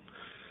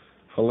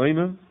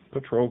 Helena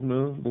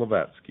Petrovna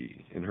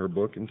Blavatsky, in her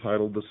book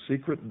entitled The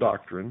Secret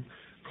Doctrine,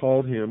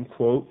 called him,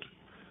 quote,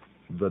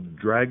 "the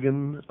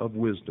Dragon of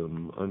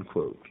Wisdom,"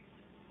 unquote.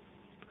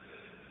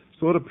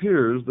 So it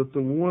appears that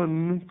the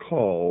one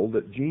call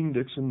that Gene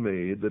Dixon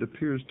made that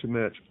appears to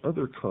match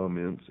other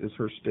comments is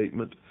her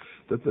statement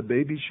that the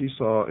baby she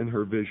saw in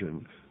her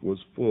vision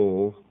was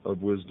full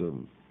of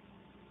wisdom.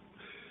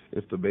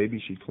 If the baby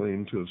she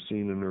claimed to have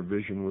seen in her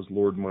vision was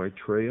Lord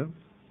Maitreya,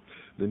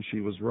 then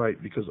she was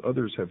right, because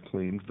others have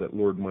claimed that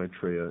Lord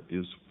Maitreya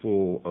is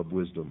full of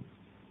wisdom.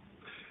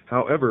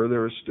 However,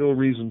 there is still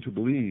reason to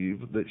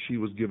believe that she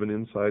was given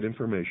inside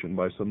information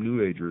by some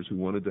New Agers who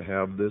wanted to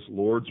have this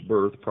Lord's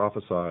birth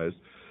prophesied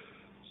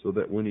so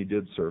that when he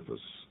did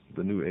surface,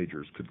 the New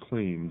Agers could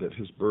claim that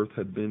his birth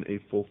had been a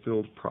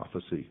fulfilled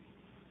prophecy.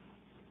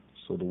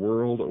 So the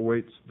world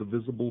awaits the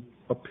visible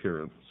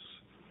appearance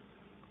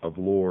of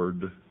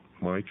Lord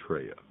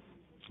Maitreya.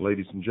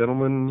 Ladies and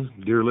gentlemen,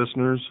 dear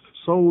listeners,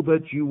 so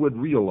that you would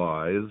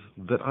realize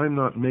that I'm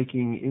not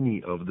making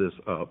any of this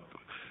up,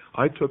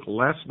 I took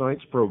last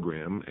night's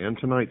program and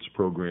tonight's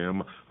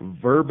program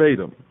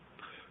verbatim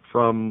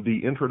from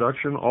the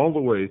introduction all the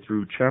way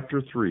through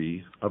Chapter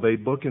 3 of a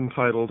book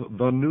entitled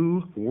The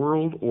New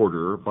World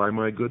Order by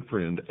my good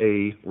friend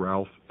A.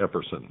 Ralph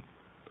Epperson.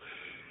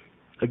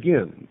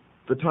 Again,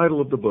 the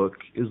title of the book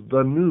is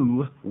The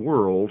New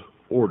World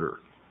Order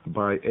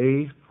by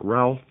A.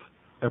 Ralph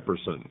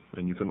Epperson,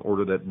 and you can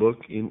order that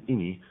book in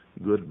any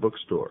good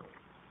bookstore.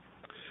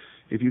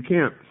 If you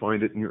can't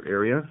find it in your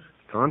area,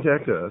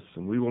 contact us,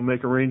 and we will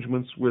make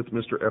arrangements with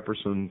Mr.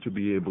 Epperson to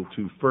be able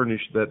to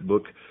furnish that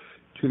book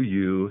to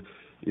you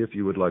if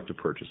you would like to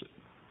purchase it.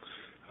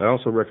 I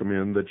also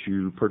recommend that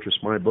you purchase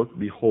my book,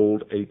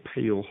 Behold a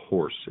Pale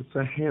Horse. It's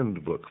a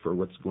handbook for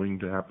what's going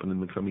to happen in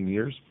the coming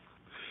years,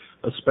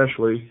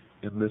 especially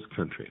in this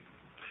country.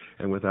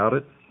 And without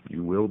it,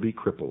 you will be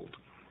crippled.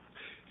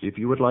 If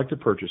you would like to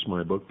purchase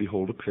my book,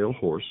 Behold a Pale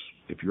Horse,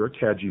 if you're a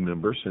CAGI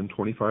member, send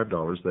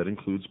 $25. That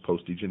includes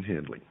postage and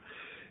handling.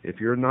 If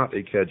you're not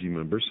a CAGI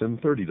member,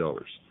 send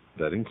 $30.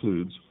 That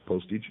includes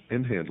postage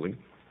and handling.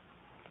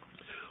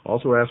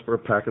 Also ask for a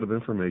packet of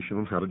information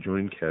on how to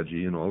join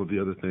CAGI and all of the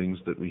other things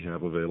that we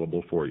have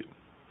available for you.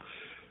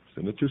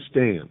 Send it to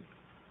Stan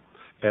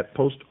at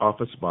Post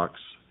Office Box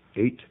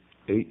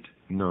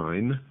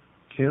 889,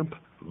 Camp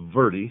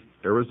Verde,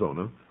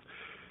 Arizona,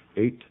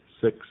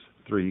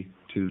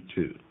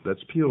 86322.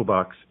 That's P.O.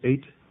 Box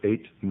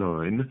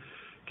 889,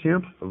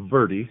 Camp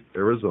Verde,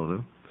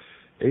 Arizona,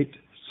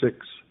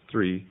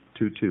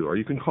 86322. Or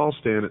you can call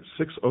Stan at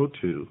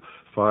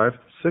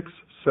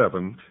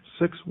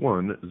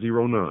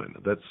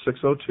 602-567-6109. That's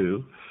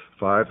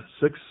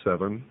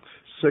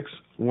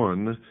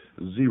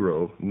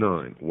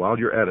 602-567-6109. While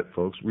you're at it,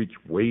 folks, reach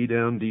way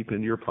down deep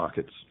into your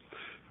pockets.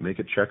 Make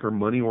a check or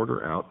money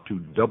order out to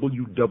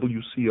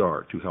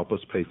WWCR to help us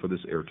pay for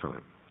this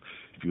airtime.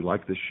 If you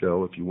like this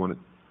show, if you want it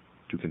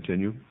to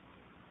continue,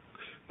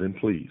 then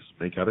please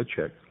make out a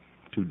check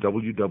to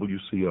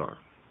WWCR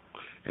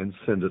and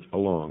send it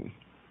along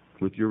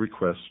with your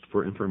request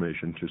for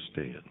information to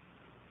Stan.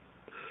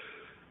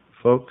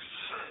 Folks,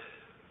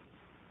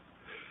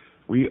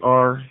 we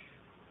are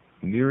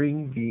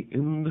nearing the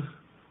end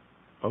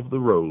of the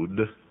road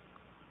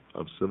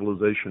of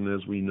civilization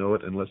as we know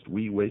it unless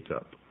we wake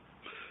up,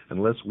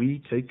 unless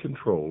we take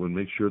control and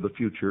make sure the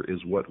future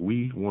is what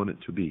we want it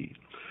to be.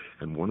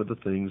 And one of the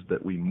things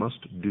that we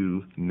must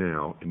do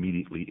now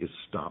immediately is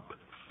stop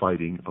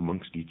fighting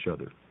amongst each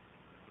other.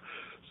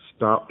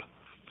 Stop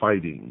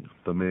fighting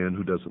the man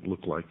who doesn't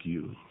look like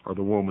you or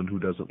the woman who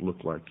doesn't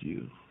look like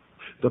you,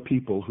 the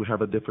people who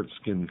have a different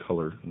skin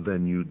color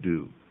than you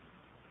do.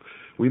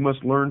 We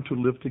must learn to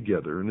live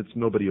together, and it's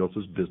nobody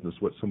else's business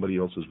what somebody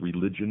else's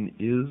religion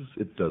is.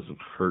 It doesn't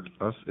hurt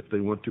us if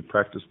they want to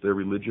practice their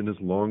religion as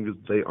long as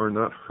they are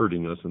not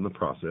hurting us in the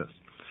process.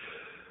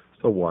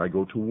 So why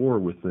go to war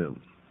with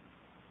them?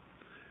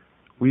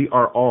 We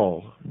are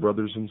all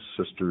brothers and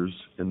sisters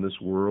in this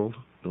world,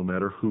 no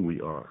matter who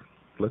we are.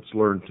 Let's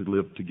learn to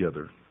live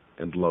together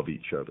and love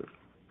each other.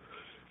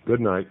 Good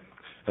night,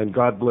 and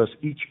God bless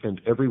each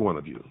and every one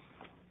of you.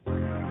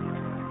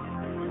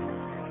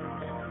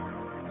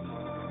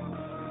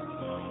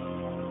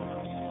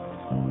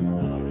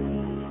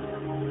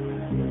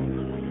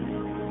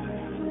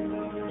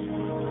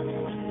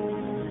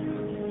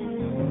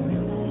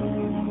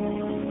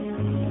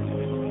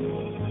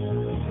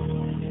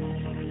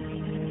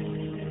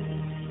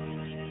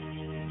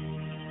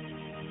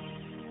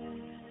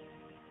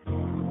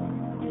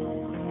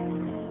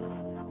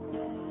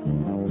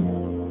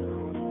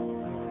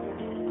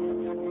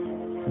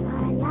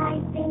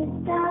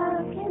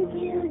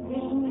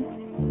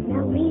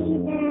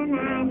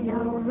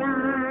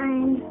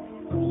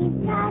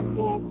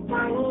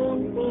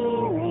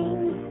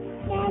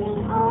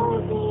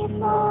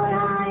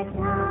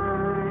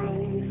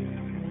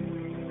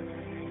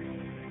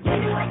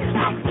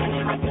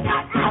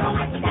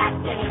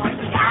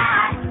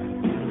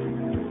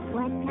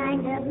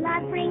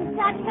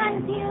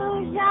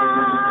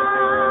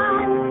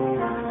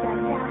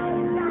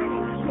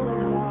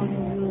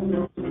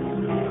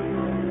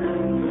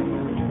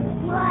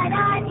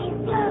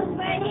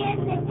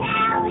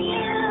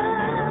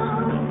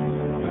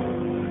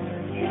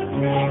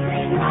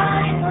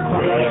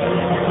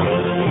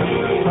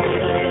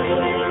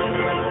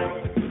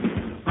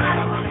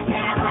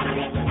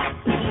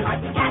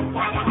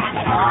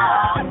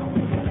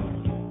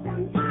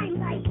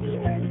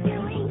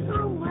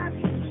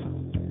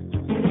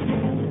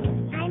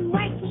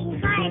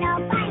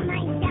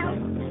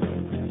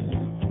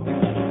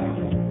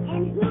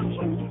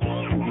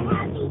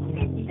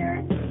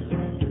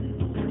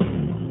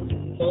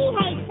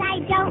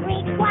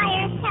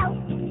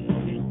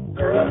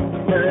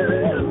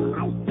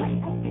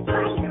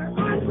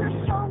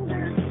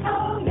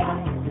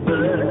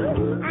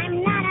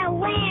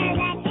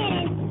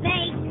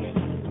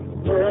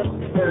 I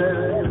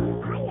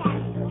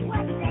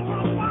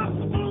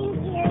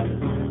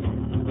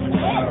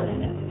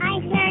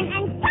turn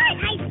and start,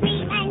 I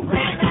scream and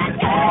grab a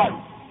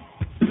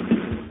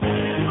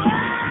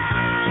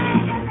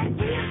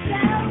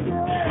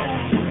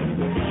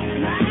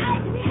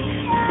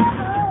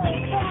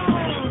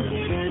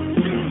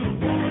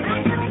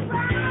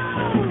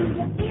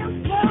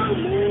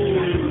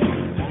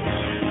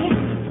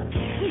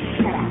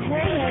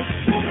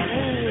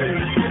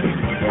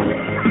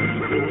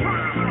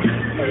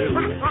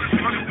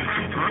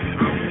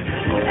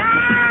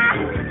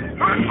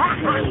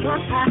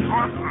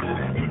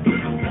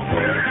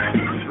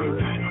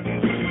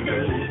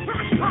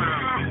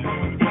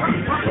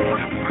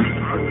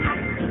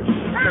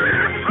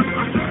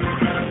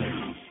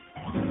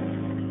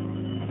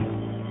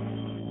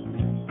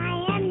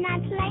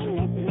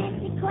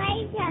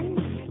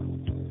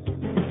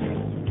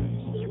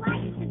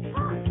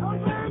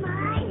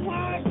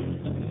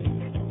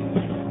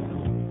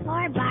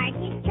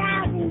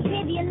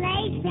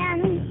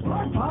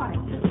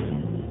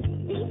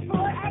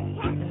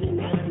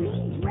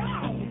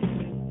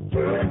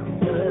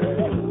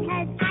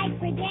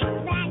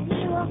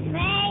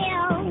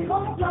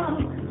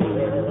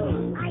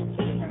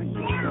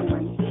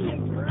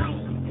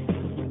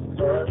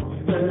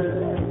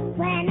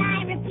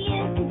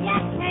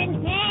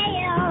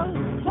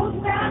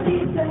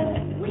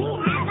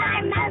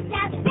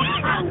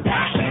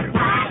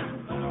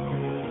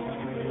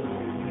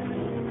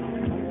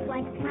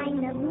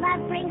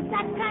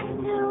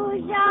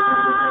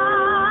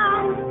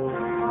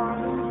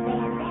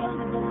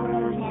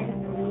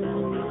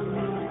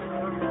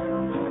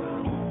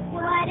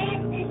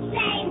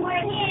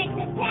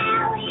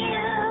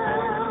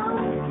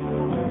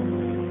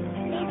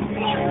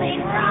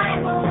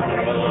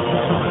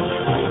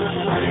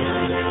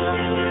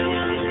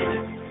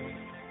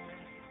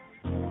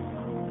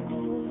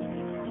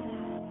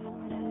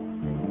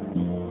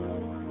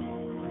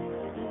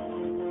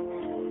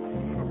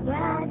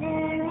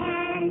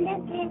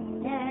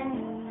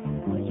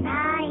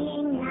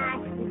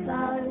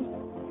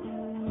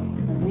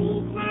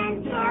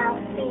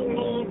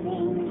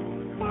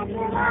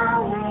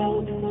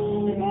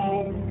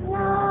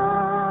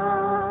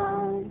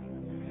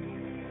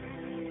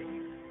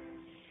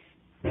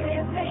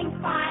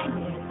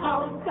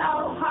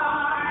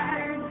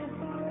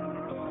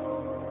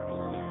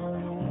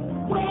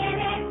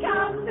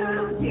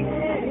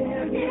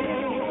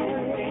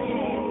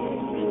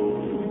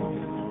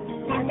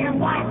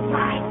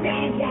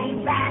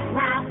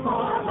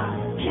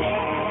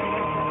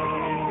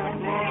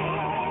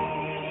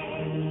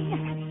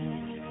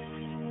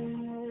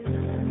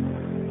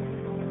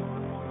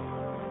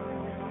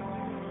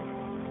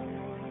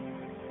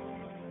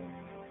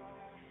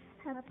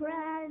A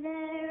brother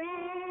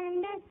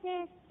and a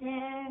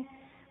sister,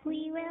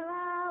 we will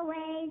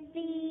always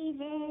be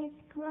this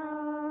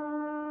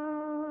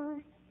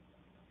close.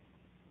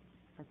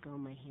 Let go of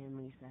my hand,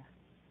 Lisa.